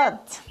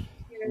lot.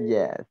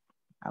 Yes,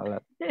 a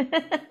lot.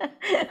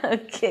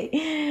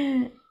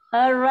 Okay.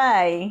 All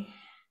right.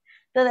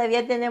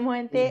 Todavía tenemos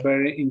gente.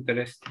 Very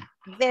interesting.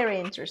 Very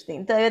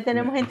interesting. Todavía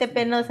tenemos gente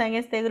penosa en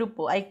este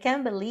grupo. I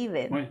can't believe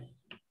it.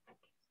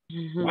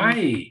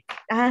 Why?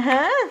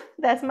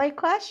 That's my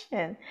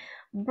question.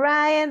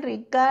 Brian,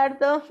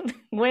 Ricardo,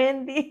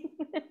 Wendy,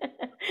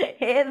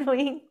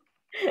 Edwin.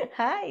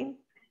 Hi.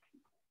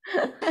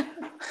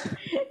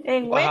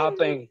 What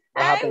happened?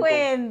 Hi,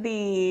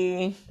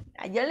 Wendy.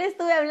 Yo le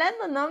estuve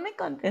hablando, no me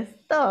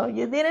contestó.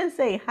 You didn't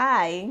say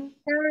hi.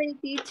 Sorry,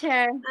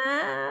 teacher.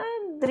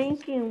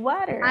 Drinking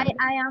water. I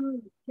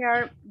am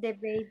here, the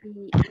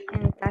baby.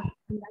 And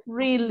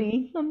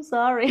Really? I'm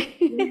sorry.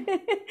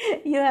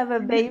 You have a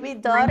baby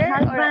daughter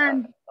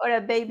or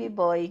a baby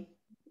boy?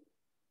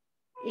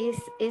 Is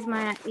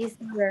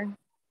girl.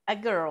 A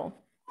girl.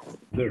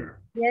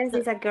 Yes,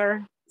 it's a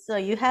girl. So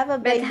you have a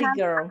baby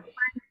girl.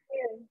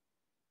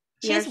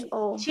 years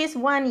old. She's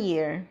 1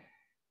 year.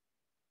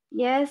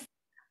 Yes.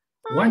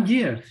 1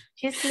 year.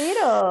 She's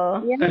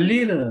little. Yeah. A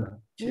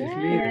little. She's Yeah,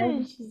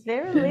 little. she's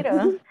very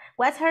little.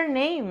 What's her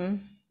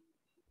name?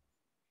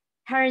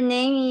 Her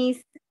name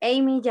is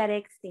Amy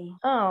Yarexi.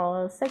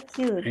 Oh, so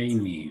cute.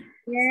 Amy.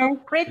 Yes. So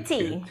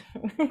pretty.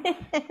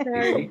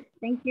 Sorry.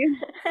 Thank you.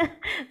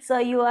 So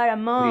you are a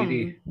mom.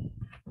 Pretty.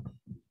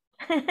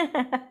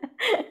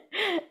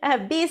 A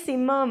busy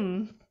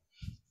mom.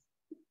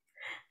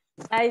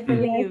 I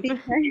believe.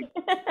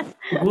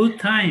 Good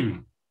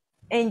time.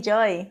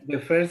 Enjoy. The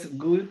first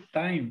good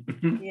time.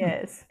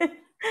 Yes.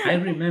 I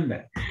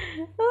remember.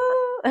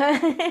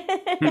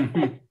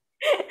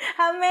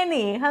 How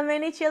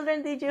many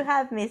children did you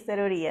have, Mr.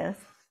 Urias?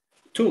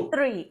 2.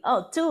 3.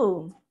 Oh,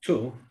 2.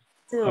 2.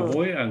 2. A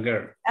boy and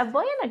girl. A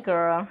boy and a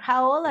girl.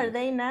 How old are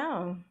they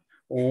now?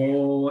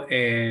 Oh,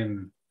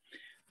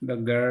 the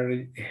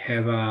girl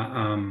have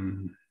a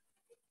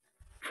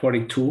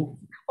 42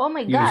 Oh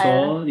my years God.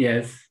 old.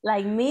 Yes.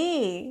 Like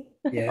me.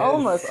 Yes.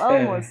 Almost.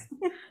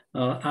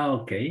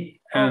 Okay.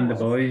 And the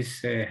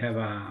boys have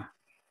a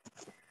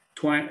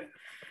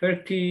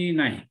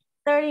 39.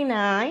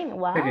 39.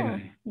 Wow.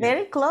 39.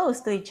 Very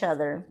close to each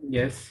other.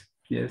 Yes.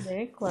 Yes.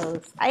 Very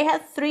close. I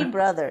had 3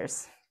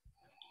 brothers.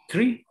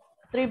 3?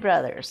 3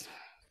 brothers.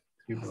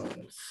 3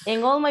 brothers.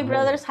 And all my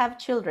brothers have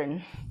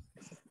children.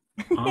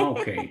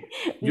 Okay.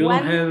 You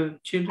don't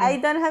have children? I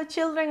don't have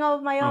children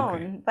of my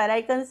own, Okay. but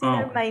I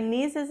consider Okay. my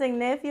nieces and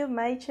nephews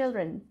my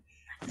children.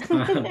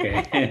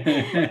 Okay.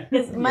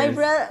 Because my Yes.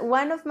 brother,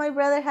 one of my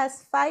brother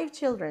has 5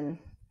 children.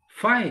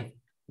 5?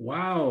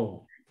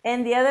 Wow.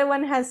 And the other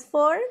one has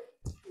 4.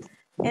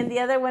 And the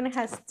other one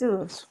has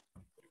 2.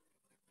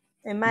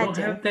 Don't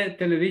Imagine. have the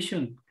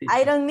television.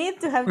 I don't need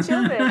to have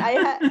children.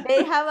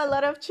 They have a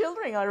lot of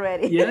children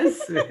already.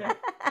 Yes.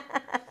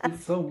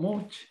 It's so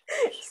much.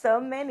 So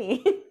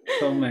many.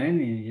 So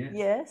many, yes.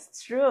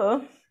 Yes,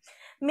 true.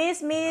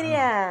 Miss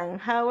Miriam,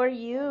 how are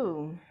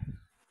you?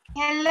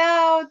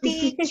 Hello,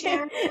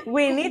 teacher.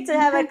 We need to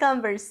have a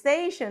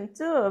conversation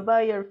too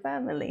about your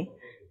family.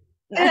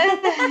 Yes.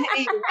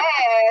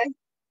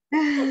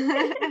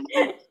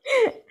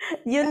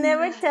 You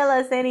never tell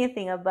us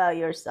anything about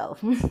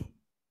yourself.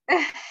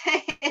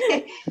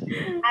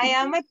 I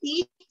am a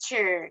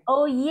teacher.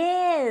 Oh,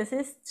 yes,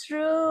 it's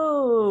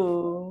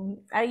true.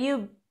 Are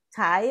you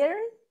tired?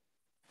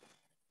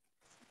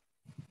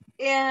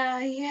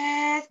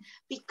 Yes,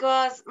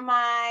 because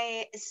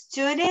my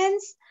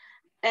students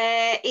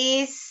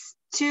is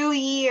 2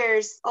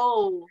 years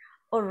old.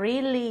 Oh,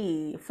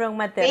 really? From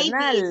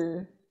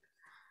maternal?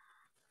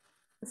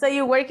 So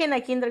you work in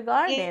a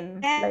kindergarten?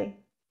 Yes. Like...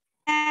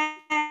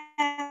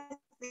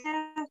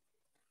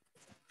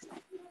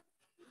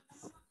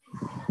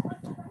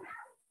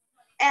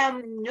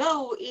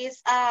 No,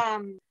 it's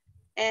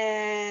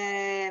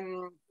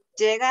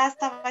llega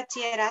hasta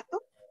bachillerato.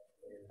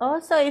 Oh,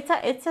 so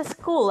it's a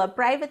school, a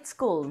private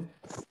school.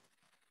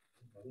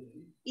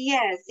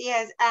 Yes.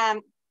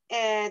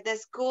 The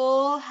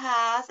school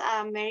has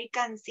an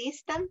American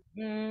system.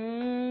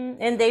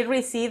 And they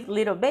receive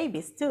little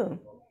babies too.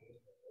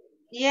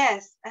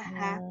 Yes.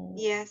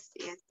 Yes.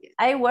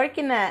 I work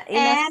in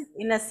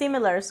a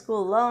similar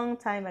school long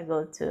time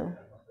ago too.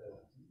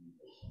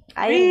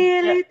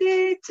 Really,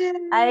 teacher?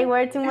 I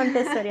worked in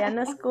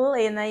Montessoriano school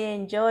and I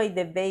enjoy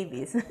the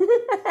babies.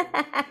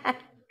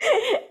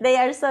 They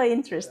are so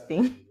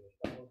interesting.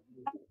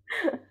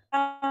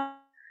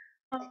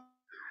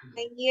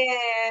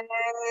 Yes.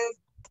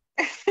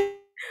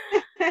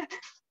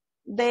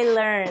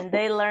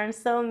 They learn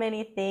so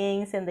many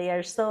things and they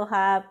are so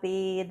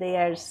happy. They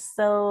are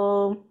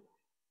so,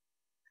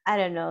 I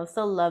don't know,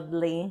 so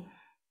lovely.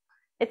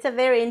 It's a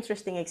very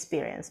interesting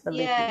experience, believe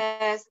me.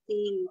 Yes,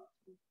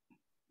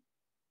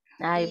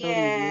 I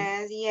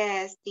believe you.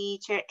 Yes,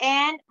 teacher.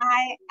 And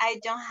I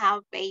don't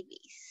have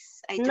babies.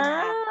 I don't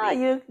have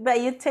babies. But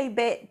you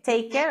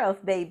take care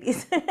of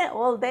babies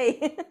all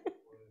day.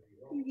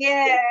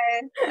 Yes.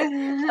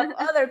 Of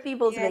other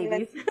people's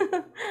babies.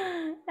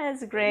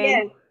 That's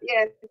great.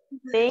 Yes.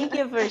 Thank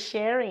you for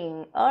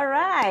sharing. All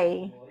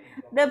right.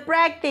 The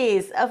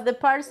practice of the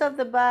parts of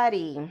the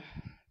body.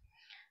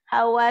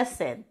 How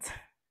was it?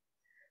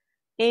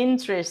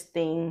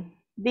 Interesting,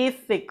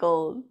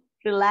 difficult,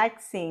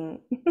 relaxing.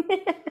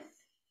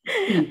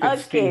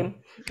 Okay,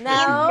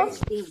 now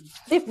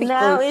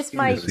it's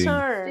my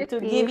turn to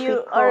give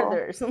you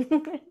orders.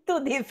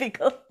 Too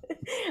difficult.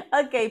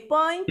 Okay,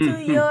 point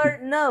to your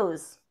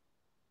nose.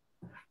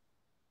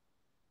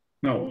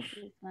 Nose.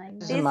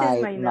 This is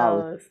my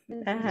nose.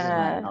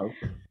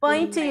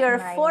 Point to your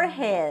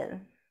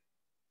forehead.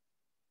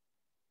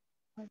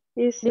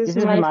 This is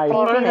my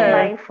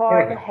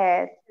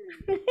forehead.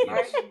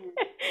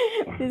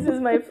 This is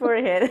my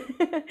forehead.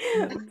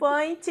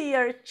 Point to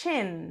your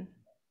chin.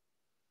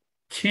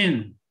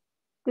 Chin.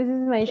 This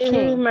is my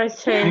chin.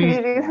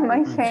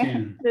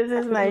 This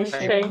is my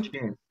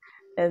chin.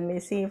 Let me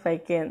see if I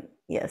can,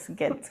 yes,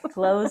 get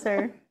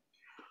closer.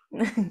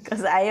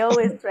 Because I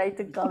always try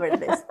to cover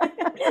this.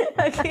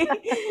 Okay.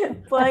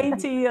 Point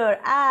to your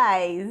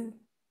eyes.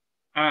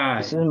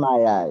 This is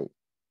my eye.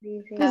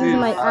 This is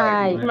my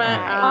eye.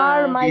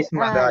 Are my This is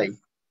my eye.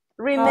 eyes.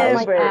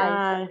 Remember,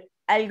 eyes.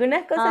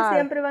 algunas cosas Are.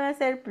 siempre van a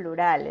ser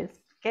plurales,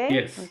 okay?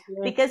 Yes.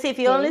 Because if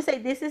you only say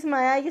this is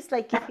my eye, it's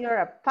like if you're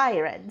a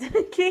pirate,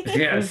 okay?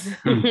 Yes.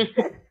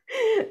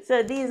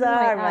 So these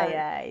are my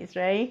eyes,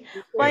 right?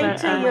 Point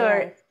to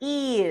your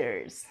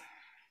ears.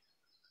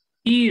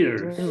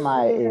 Ears.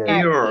 My ears.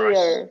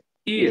 Ears.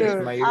 Ears.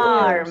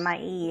 Are my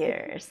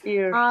ears.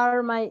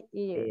 Are my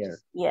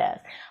ears. Yes.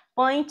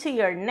 Point to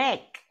your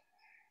neck.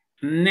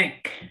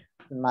 Neck.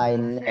 My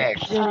neck.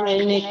 My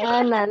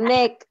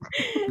neck.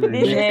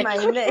 This is my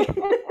neck.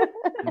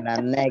 La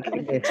neck.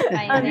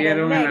 On the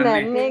Dieron en la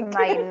neck.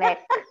 My neck.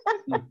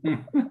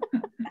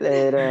 Le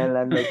dieron en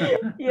la neck.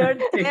 You're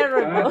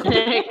terrible.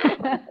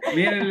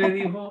 Miren, le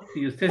dijo,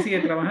 y usted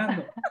sigue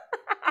trabajando.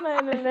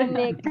 On the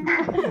neck.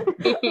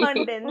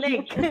 On the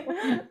neck.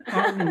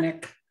 On the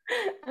neck.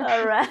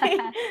 All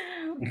right.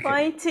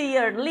 Point to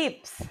your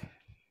lips.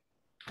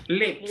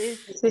 Lips.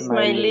 This is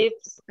my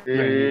lips.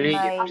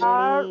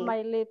 Are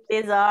my lips.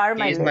 These are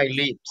my These lips. my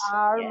lips.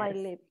 Are my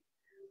lips.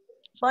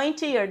 Point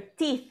to your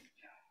teeth.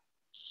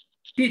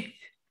 Teeth.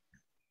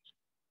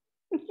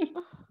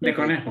 De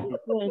conejo.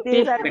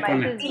 These are De my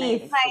conejo.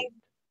 teeth. My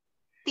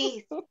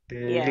teeth.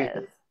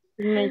 Yes.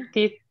 My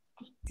teeth.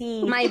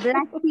 Teeth. My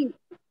black teeth.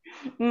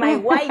 My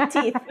white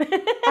teeth.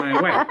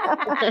 My wife.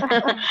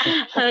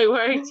 I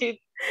wear teeth.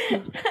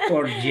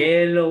 Or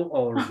yellow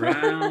or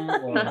brown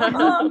or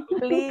Oh,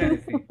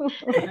 please.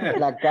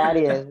 La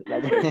caries.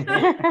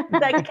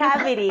 The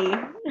cavity.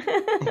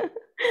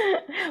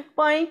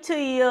 Point to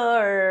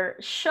your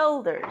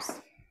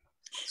shoulders.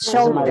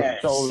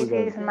 Shoulders.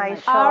 This is my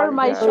Are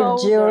my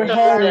shoulders. Your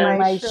head,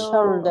 my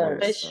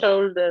shoulders. My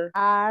shoulder.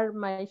 Are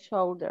my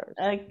shoulders.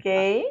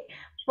 Okay.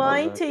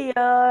 Point to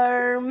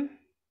your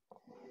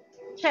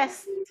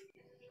chest.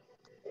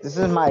 This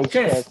is my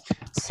chest.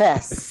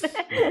 Chest.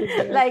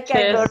 Like a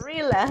Chest.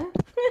 gorilla.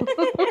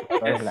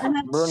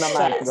 Bruno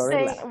Mars,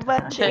 gorilla. Same,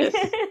 but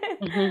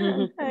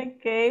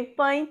okay.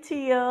 Point to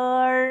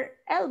your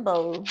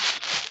elbow.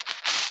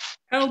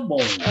 elbow.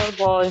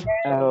 Elbow.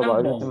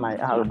 Elbow. This is my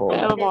elbow.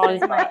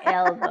 This is my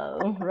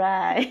elbow.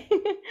 Right.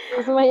 This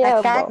is my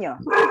elbow. Tacaño.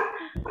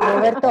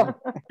 Roberto,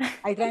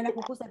 ahí traen las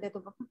pupusas de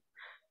tu papá.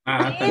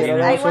 Ah, Please,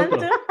 también I want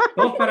nosotros.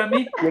 to. Dos para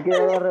mí. Yo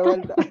quiero dos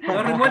revueltas.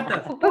 Dos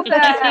revueltas.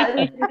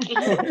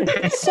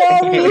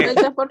 Sorry.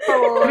 Por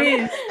favor.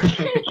 Please.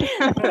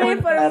 Pray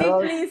for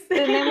me, please.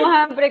 Tenemos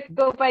hambre,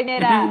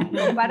 compañera.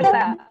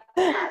 Marta.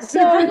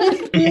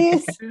 Sorry,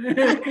 please.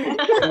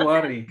 Don't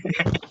worry.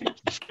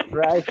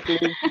 Right,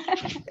 please.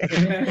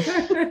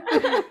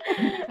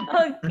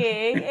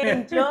 Okay,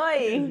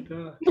 enjoy.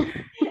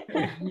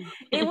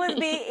 It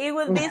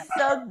would be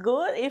so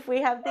good if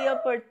we have the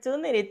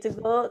opportunity to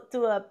go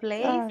to a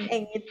place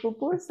and eat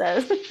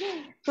pupusas.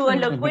 To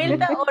lo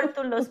cuenta or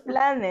to los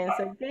planes,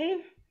 okay?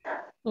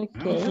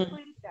 Okay.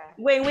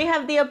 When we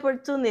have the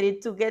opportunity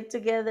to get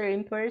together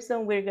in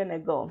person, we're gonna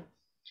go.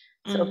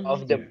 So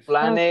Of the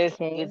planet,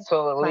 Okay. it's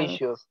so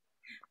delicious.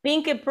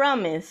 Pinky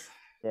promise.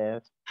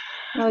 Yes.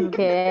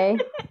 Okay.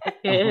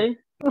 Okay.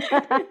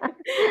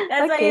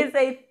 That's why you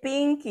say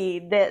pinky,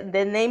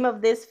 the name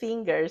of these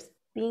fingers,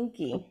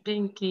 pinky.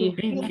 Pinky.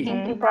 Pinky.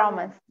 Pinky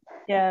promise.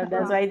 Yeah,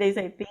 that's why they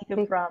say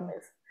pinky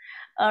promise.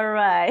 All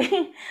right.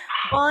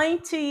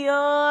 Point to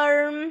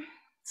your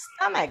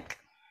stomach.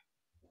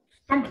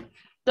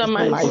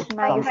 Stomach. My My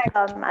stomach.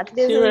 stomach.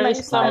 This is Your my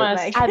stomach.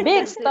 stomach. A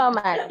big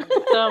stomach.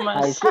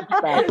 My Stomach.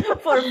 six-pack.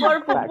 For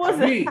 4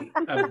 pupusas. Sí,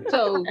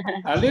 So,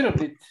 a little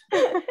bit.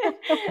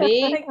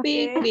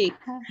 big, big.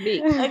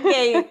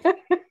 Okay,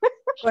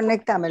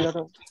 Conéctamelo,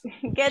 Roberto.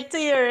 get to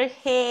your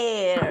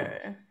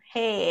hair.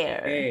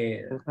 Hair.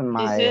 Eh, This is This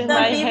my is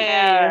my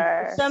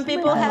hair. Some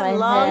people My have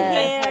long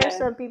hair. hair,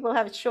 some people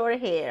have short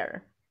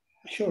hair.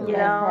 sure.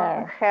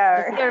 Long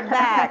hair. Your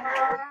back.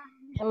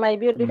 My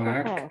beautiful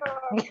Mark. hair.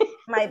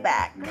 My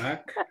back.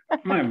 Back.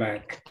 My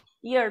back.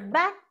 Your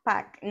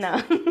backpack. No.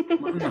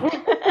 No.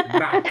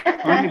 Back.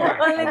 Only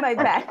back. Only my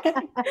back.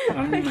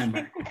 Only my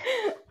back.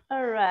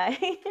 All right.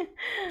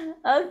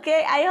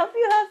 Okay, I hope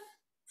you have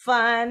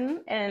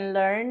fun and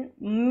learn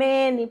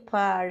many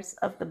parts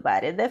of the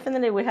body.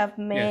 Definitely we have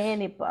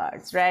many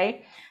parts,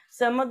 right?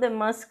 Some of the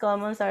most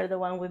common are the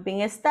one we've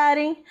been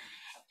studying,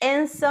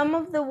 and some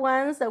of the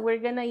ones that we're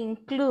gonna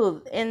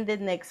include in the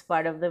next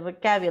part of the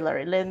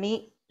vocabulary. Let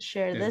me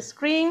share the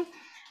screen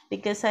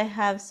because I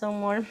have some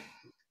more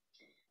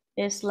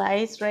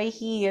slides right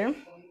here.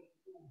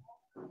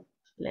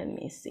 Let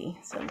me see.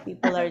 Some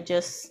people are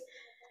just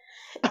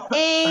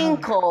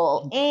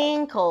ankle.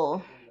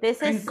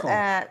 This is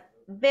a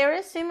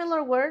very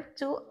similar word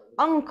to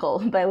uncle,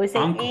 but we say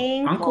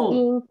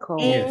ankle. Ankle.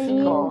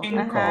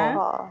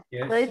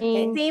 Yes. So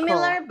it's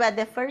similar, but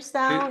the first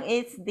sound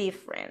is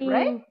different,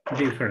 right?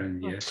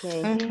 Different, yes.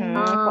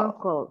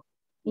 Uncle.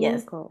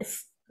 Yes.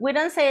 We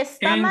don't say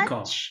stomach,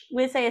 Ankle.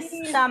 we say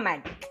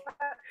stomach.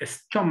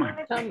 Stomach.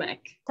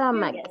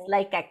 Stomach. Yes,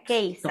 like a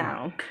K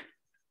sound.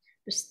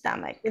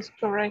 Stomach. It's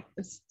correct.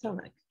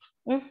 Stomach.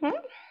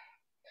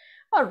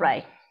 All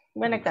right.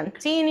 When I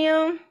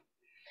continue.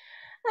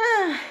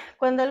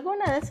 Cuando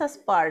alguna de esas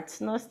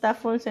parts no está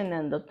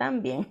funcionando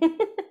tan bien.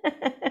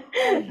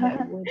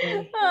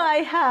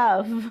 I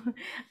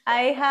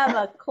have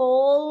a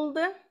cold,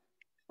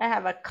 I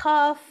have a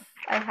cough,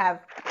 I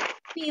have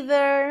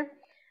fever,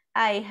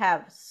 I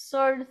have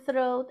sore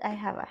throat, I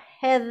have a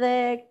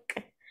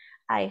headache,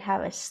 I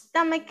have a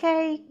stomach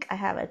ache, I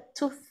have a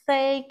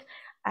toothache,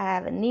 I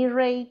have an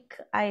earache,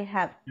 I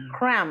have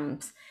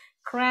cramps.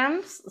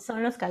 Cramps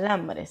son los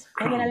calambres.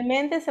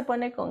 Generalmente se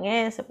pone con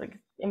S, porque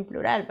en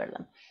plural,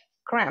 ¿verdad?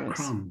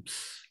 Cramps.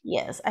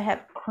 Yes, I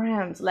have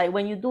cramps. Like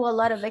when you do a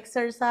lot of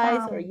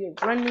exercise or you're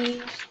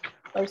running,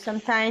 or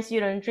sometimes you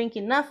don't drink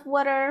enough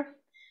water.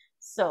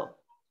 So,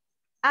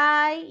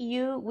 I,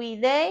 you, we,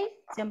 they,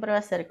 siempre va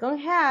a ser con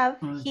have.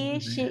 He,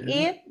 she,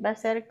 it, va a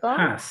ser con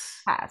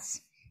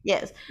has.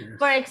 Yes.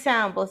 For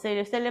example, si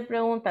usted le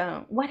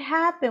pregunta, what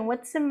happened?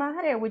 What's the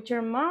matter with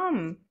your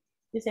mom?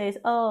 He says,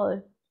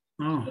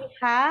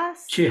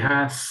 she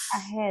has a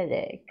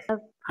headache.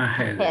 A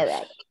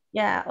headache.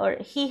 Yeah, or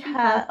he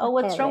has,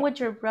 what's wrong with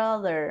your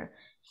brother?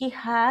 He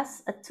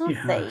has a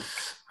toothache.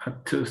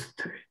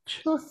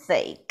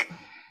 Toothache.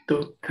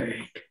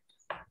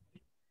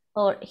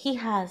 Or he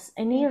has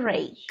an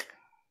earache.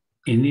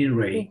 An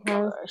earache.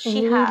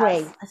 She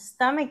has a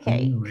stomach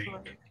ache.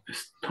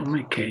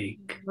 Stomach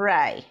ache.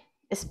 Right.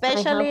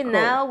 Especially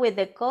now with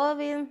the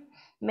COVID,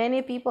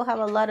 many people have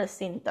a lot of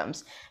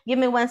symptoms. Give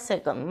me 1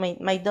 second.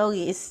 My dog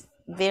is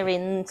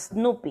very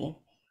snoopy.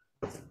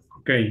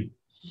 Okay.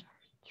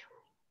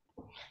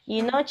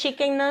 You know, she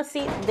cannot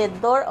see the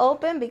door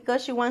open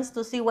because she wants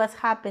to see what's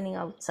happening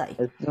outside.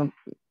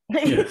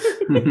 Yes.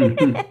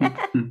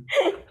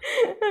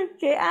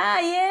 Okay.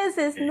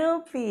 Yes,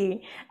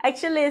 Snoopy.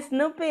 Actually,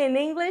 Snoopy en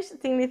English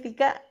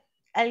significa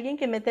alguien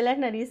que mete las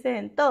narices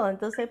en todo.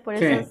 Entonces, por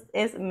eso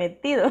es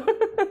metido.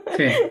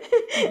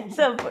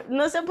 So,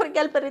 no sé por qué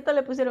al perrito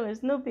le pusieron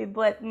Snoopy,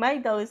 but my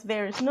dog is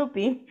very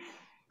Snoopy.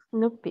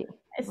 Snoopy.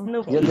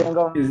 Snoopy. Yo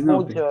tengo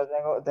muchos,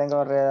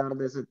 tengo alrededor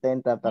de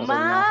 70 personajes.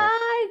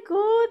 My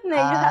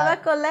goodness, you have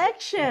a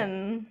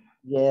collection.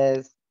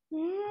 Yes.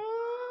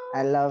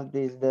 I love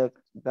this dog.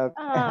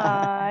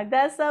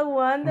 That's so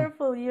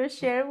wonderful you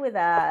share with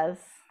us.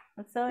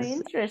 That's so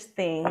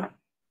interesting.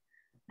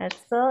 That's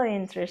so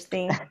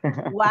interesting.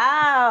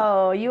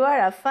 Wow, you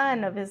are a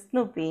fan of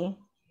Snoopy.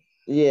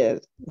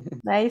 Yes.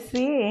 I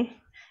see.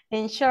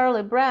 And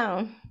Charlie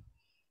Brown.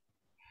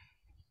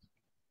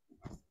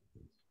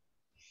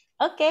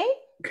 Okay.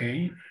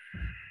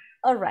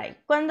 All right.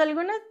 Cuando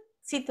alguna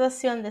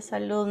situación de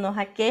salud nos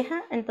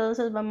aqueja,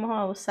 entonces vamos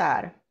a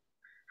usar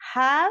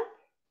have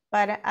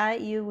para I,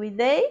 you, we,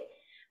 they,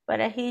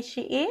 para he,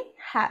 she, it,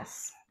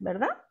 has,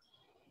 ¿verdad?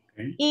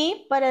 Okay.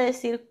 Y para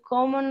decir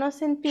cómo nos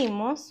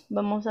sentimos,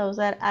 vamos a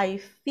usar I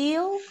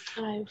feel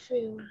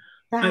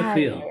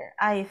tired,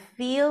 I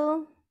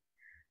feel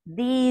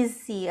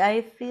dizzy,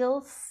 I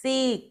feel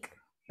sick.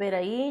 Pero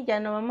ahí ya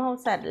no vamos a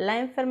usar la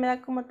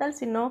enfermedad como tal,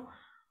 sino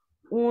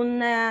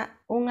un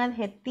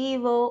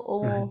adjetivo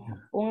o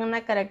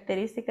una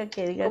característica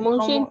que diga como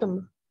un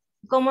síntoma.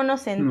 ¿Cómo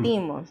nos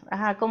sentimos?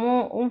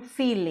 Como un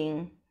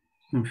feeling.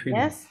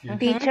 Yes.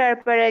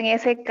 Teacher, pero en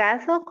ese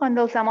caso,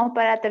 cuando usamos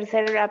para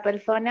tercera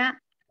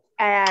persona,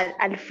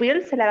 al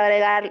feel se le va a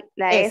agregar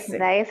la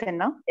S,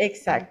 ¿no?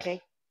 Exacto.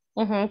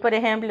 Okay. Por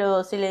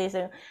ejemplo, si le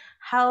dicen,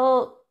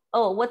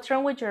 what's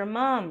wrong with your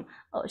mom?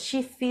 Oh,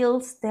 she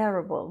feels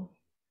terrible.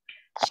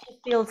 She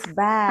feels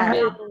bad.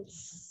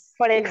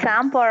 For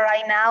example,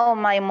 right now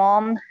my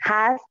mom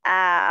has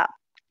a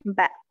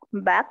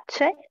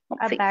backache.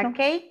 A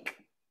backache.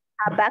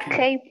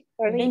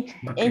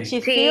 And she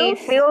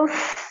feels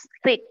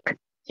sick.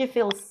 She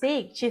feels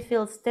sick. She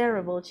feels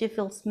terrible. She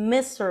feels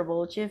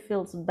miserable. She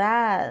feels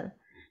bad.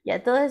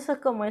 Ya, todos esos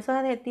como esos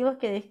adjetivos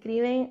que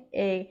describen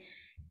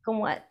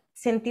como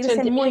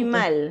sentirse muy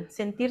mal.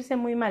 Sentirse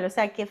muy mal. O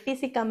sea, que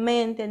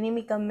físicamente,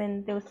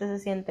 anímicamente usted se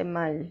siente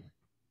mal.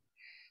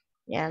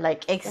 Yeah,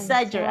 like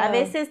exaggerate. A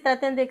veces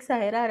traten de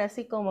exagerar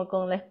así como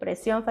con la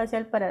expresión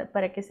facial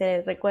para que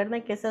se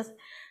recuerden que esos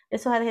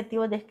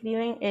adjetivos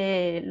describen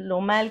lo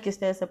mal que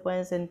ustedes se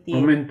pueden sentir.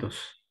 Momentos.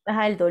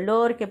 El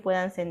dolor que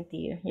puedan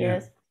sentir. Yeah.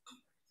 Yes.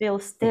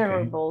 Feels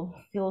terrible,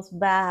 feels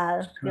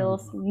bad,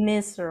 feels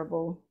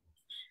miserable.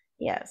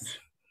 Yes.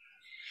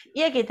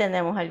 Y aquí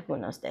tenemos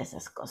algunos de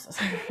esas cosas.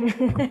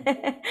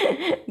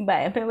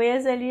 Vale, me voy a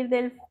salir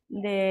del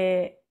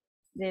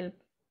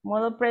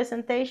modo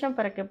presentation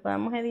para que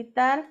podamos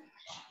editar.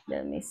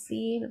 Let me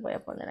see, lo voy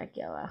a poner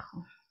aquí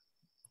abajo.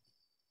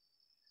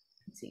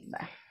 Sí,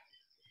 va.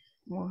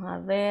 Vamos a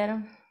ver.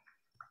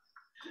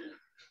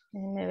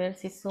 Déjenme ver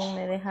si Zoom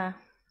me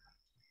deja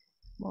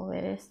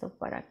mover esto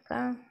para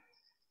acá.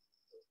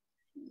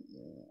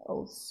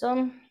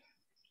 Awesome.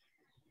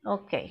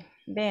 Ok,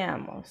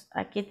 veamos.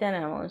 Aquí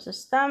tenemos a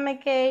stomach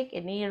ache,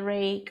 an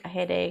earache, a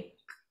headache,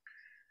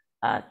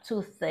 a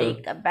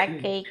toothache, a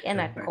backache, and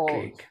a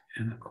cold.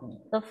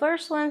 The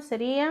first one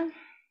sería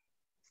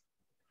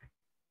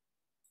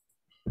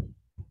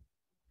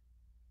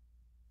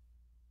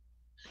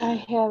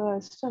I have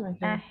a stomach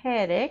ache. A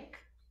headache.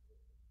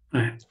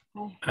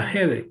 A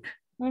headache.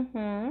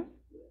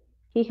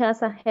 He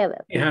has a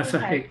headache. He has a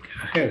He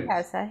headache.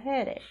 has a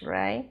headache,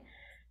 right?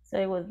 So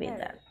it would be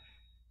that.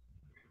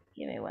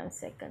 Give me 1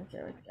 second.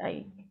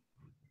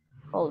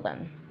 Hold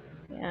on.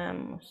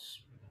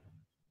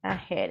 A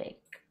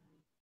headache.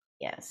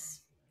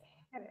 Yes.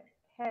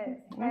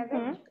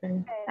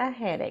 A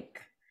headache.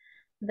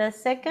 The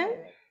second?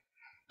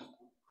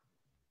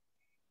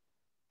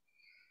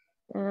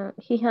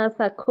 He has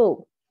a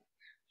cold.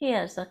 He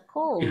has a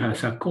cold. He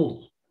has a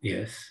cold.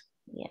 Yes.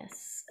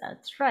 Yes,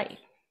 that's right.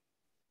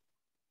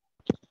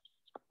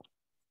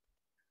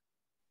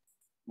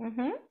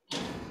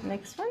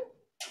 Next one.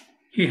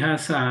 He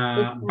has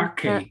a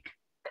backache.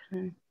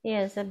 He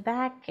has a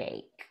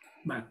backache.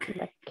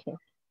 Backache.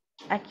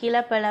 Aquí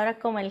la palabra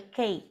como el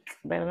cake,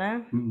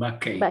 ¿verdad?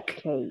 Backache.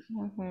 Backache.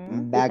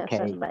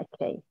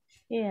 Backache.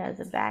 He has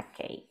a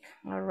backache.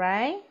 All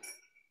right.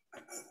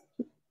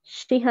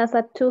 She has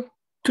a toothache.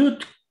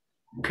 Toothache.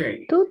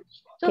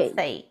 She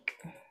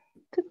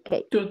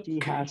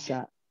has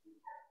a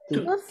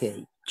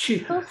toothache.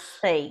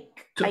 Toothache.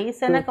 Ahí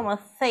suena como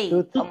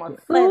fake, como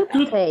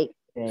toothache.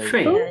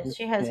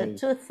 She has a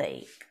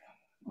toothache.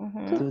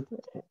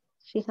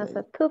 She has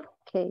a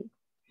toothache.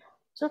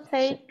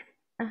 Toothache.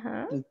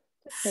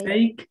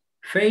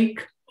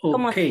 Fake o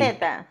como cake.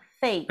 Z,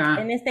 fake.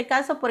 En este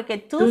caso porque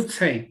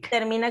toothache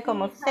termina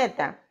como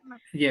Z.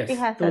 Yes. She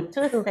has a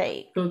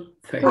toothache.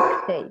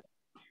 Toothache.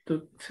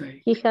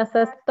 He has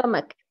a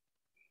stomach.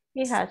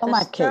 He has a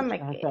stomachache.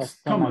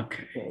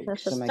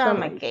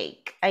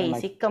 Ahí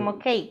sí como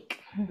cake.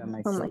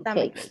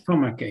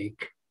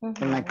 Stomachache.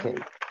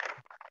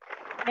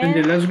 And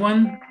the last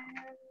one?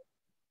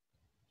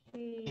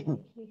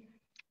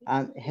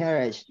 And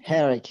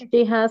headache.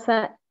 She has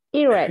a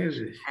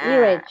earache.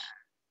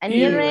 An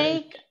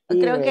earache.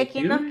 Creo que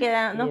aquí nos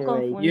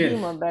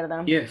confundimos,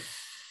 ¿verdad? Yes.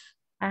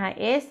 Ajá,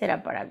 ese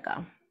era para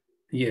acá.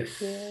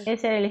 Yes.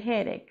 Ese era el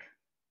headache.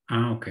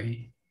 Ok.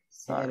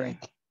 Sorry.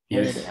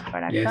 Yes. Ese era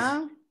para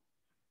acá.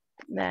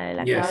 La de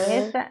la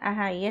cabeza.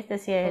 Ajá, y este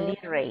sí es el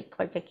earache,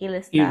 porque aquí le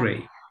está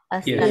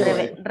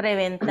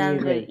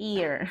reventando el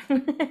ear.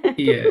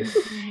 Yes.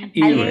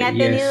 ¿Alguien ha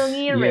tenido un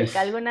earache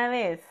alguna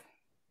vez?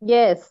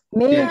 Yes.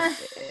 Me.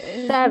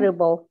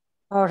 Terrible.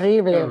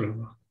 Horrible.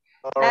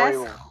 That's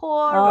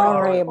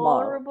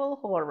horrible.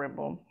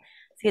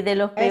 Sí, de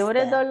los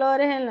peores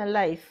dolores en la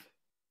life.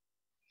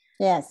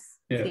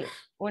 Yes. Sí.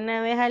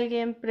 Una vez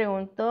alguien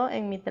preguntó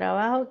en mi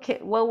trabajo que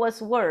what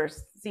was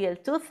worse, si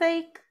el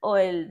toothache o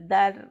el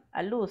dar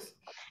a luz.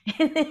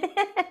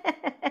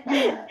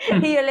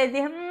 Y yo les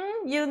dije,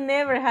 you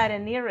never had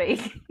an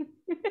earache.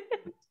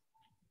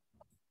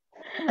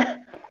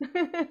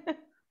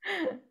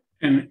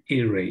 An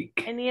earache.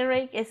 An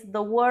earache is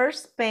the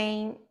worst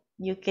pain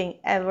you can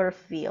ever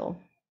feel.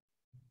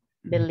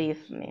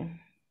 Believe me.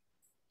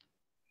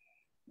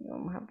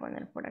 Vamos a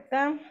poner por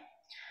acá.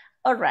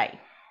 All right.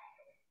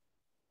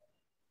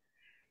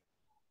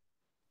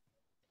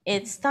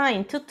 It's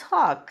time to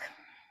talk.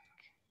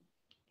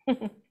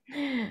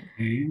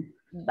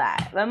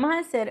 Vamos a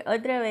hacer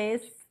otra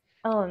vez.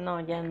 Oh, no,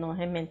 ya no,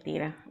 es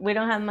mentira. We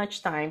don't have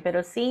much time,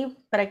 pero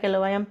sí para que lo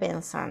vayan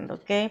pensando,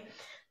 ¿ok?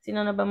 Si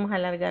no, nos vamos a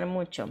alargar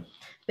mucho.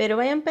 Pero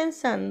vayan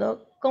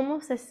pensando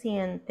cómo se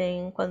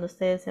sienten cuando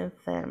ustedes se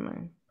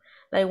enferman.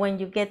 Like when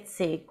you get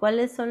sick,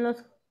 ¿cuáles son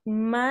los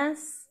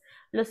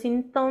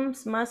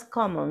síntomas más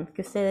comunes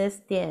que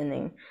ustedes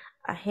tienen?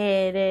 A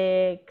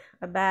headache,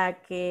 a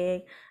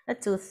backache, a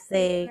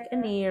toothache,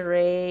 an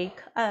earache,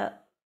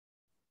 a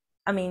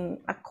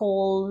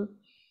cold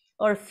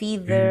or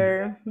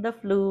fever, the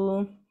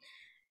flu.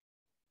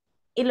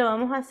 Y lo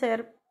vamos a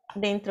hacer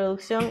de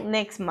introducción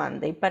next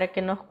Monday para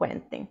que nos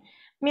cuenten.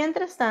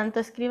 Mientras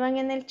tanto, escriban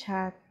en el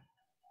chat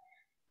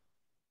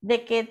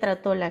de qué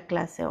trató la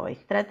clase hoy.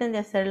 Traten de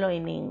hacerlo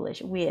en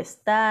English. We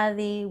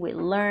study, we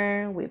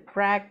learn, we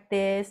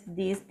practice,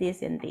 this,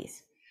 and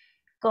this.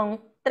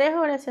 Con 3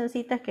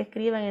 oracioncitas que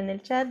escriban en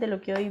el chat de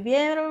lo que hoy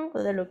vieron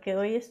o de lo que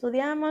hoy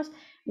estudiamos,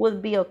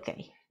 would be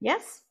okay.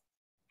 Yes?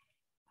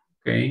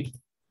 Okay.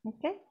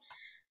 Okay.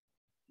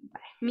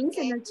 Means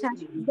en el chat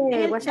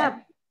de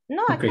WhatsApp.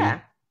 No,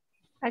 acá.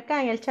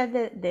 Acá en el chat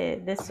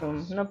de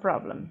Zoom. No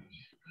problem.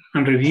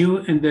 And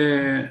review in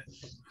the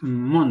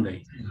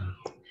Monday.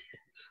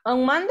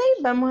 On Monday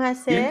vamos a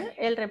hacer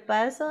el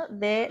repaso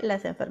de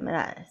las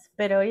enfermedades.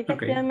 Pero ahorita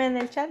escríbanme en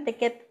el chat de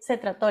qué se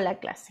trató la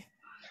clase.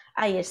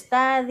 I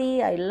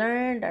study, I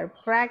learned, I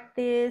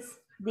practice,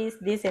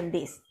 this, and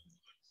this.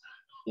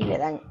 Y le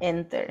dan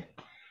enter.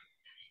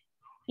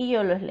 Y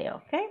yo los leo,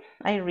 ¿ok?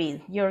 I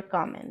read your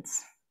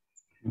comments.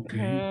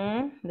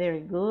 Okay.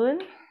 Very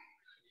good.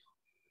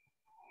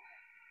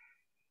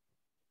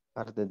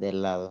 Parte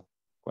del lado.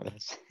 ¿Cuál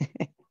es?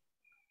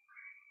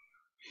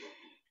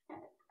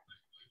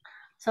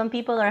 Some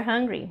people are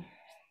hungry.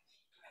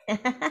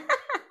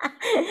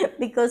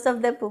 Because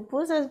of the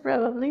pupusas,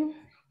 probably.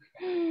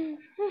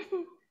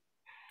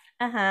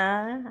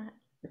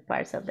 The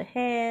parts of the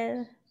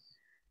head,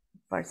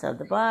 parts of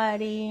the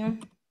body.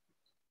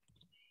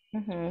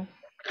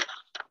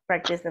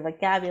 Practice the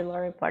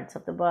vocabulary, parts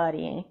of the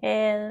body and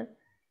head.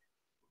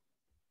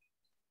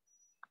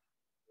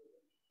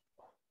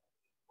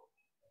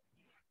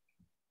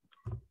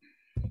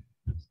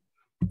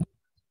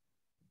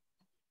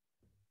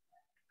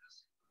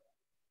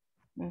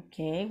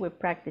 Okay, we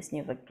practice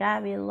new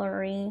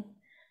vocabulary.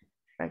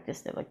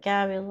 Practice the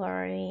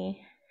vocabulary,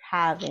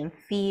 have and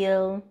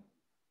feel.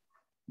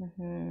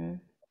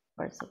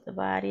 Parts of the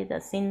body,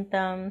 the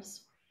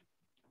symptoms.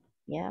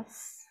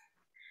 Yes,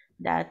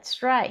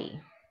 that's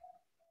right.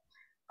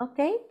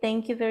 Okay,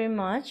 thank you very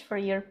much for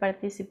your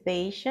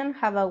participation.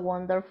 Have a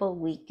wonderful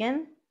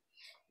weekend.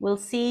 We'll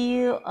see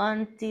you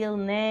until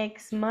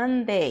next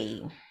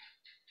Monday.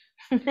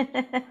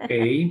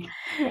 Okay.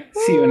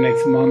 See you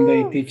next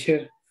Monday,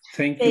 teacher.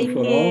 Thank you Take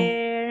for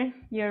care. all.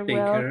 You're Take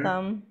care.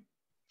 welcome.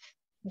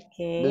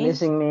 Okay.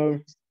 Blessing,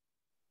 Miss.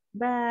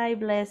 Bye,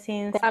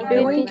 blessings.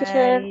 Happy Bye,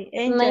 weekend. bye.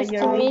 Enjoy Nice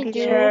your to meet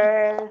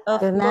weekend. you. Of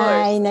Good course.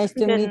 night. Nice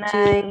to Good meet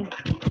night.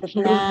 you.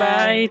 Good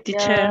Goodbye, night.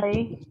 teacher.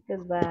 Enjoy.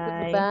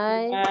 Goodbye.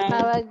 Bye. Bye.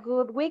 Have a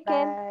good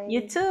weekend.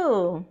 You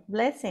too.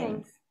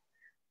 Blessings. Thanks.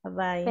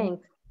 Bye-bye.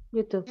 Thanks.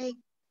 You too. Hey.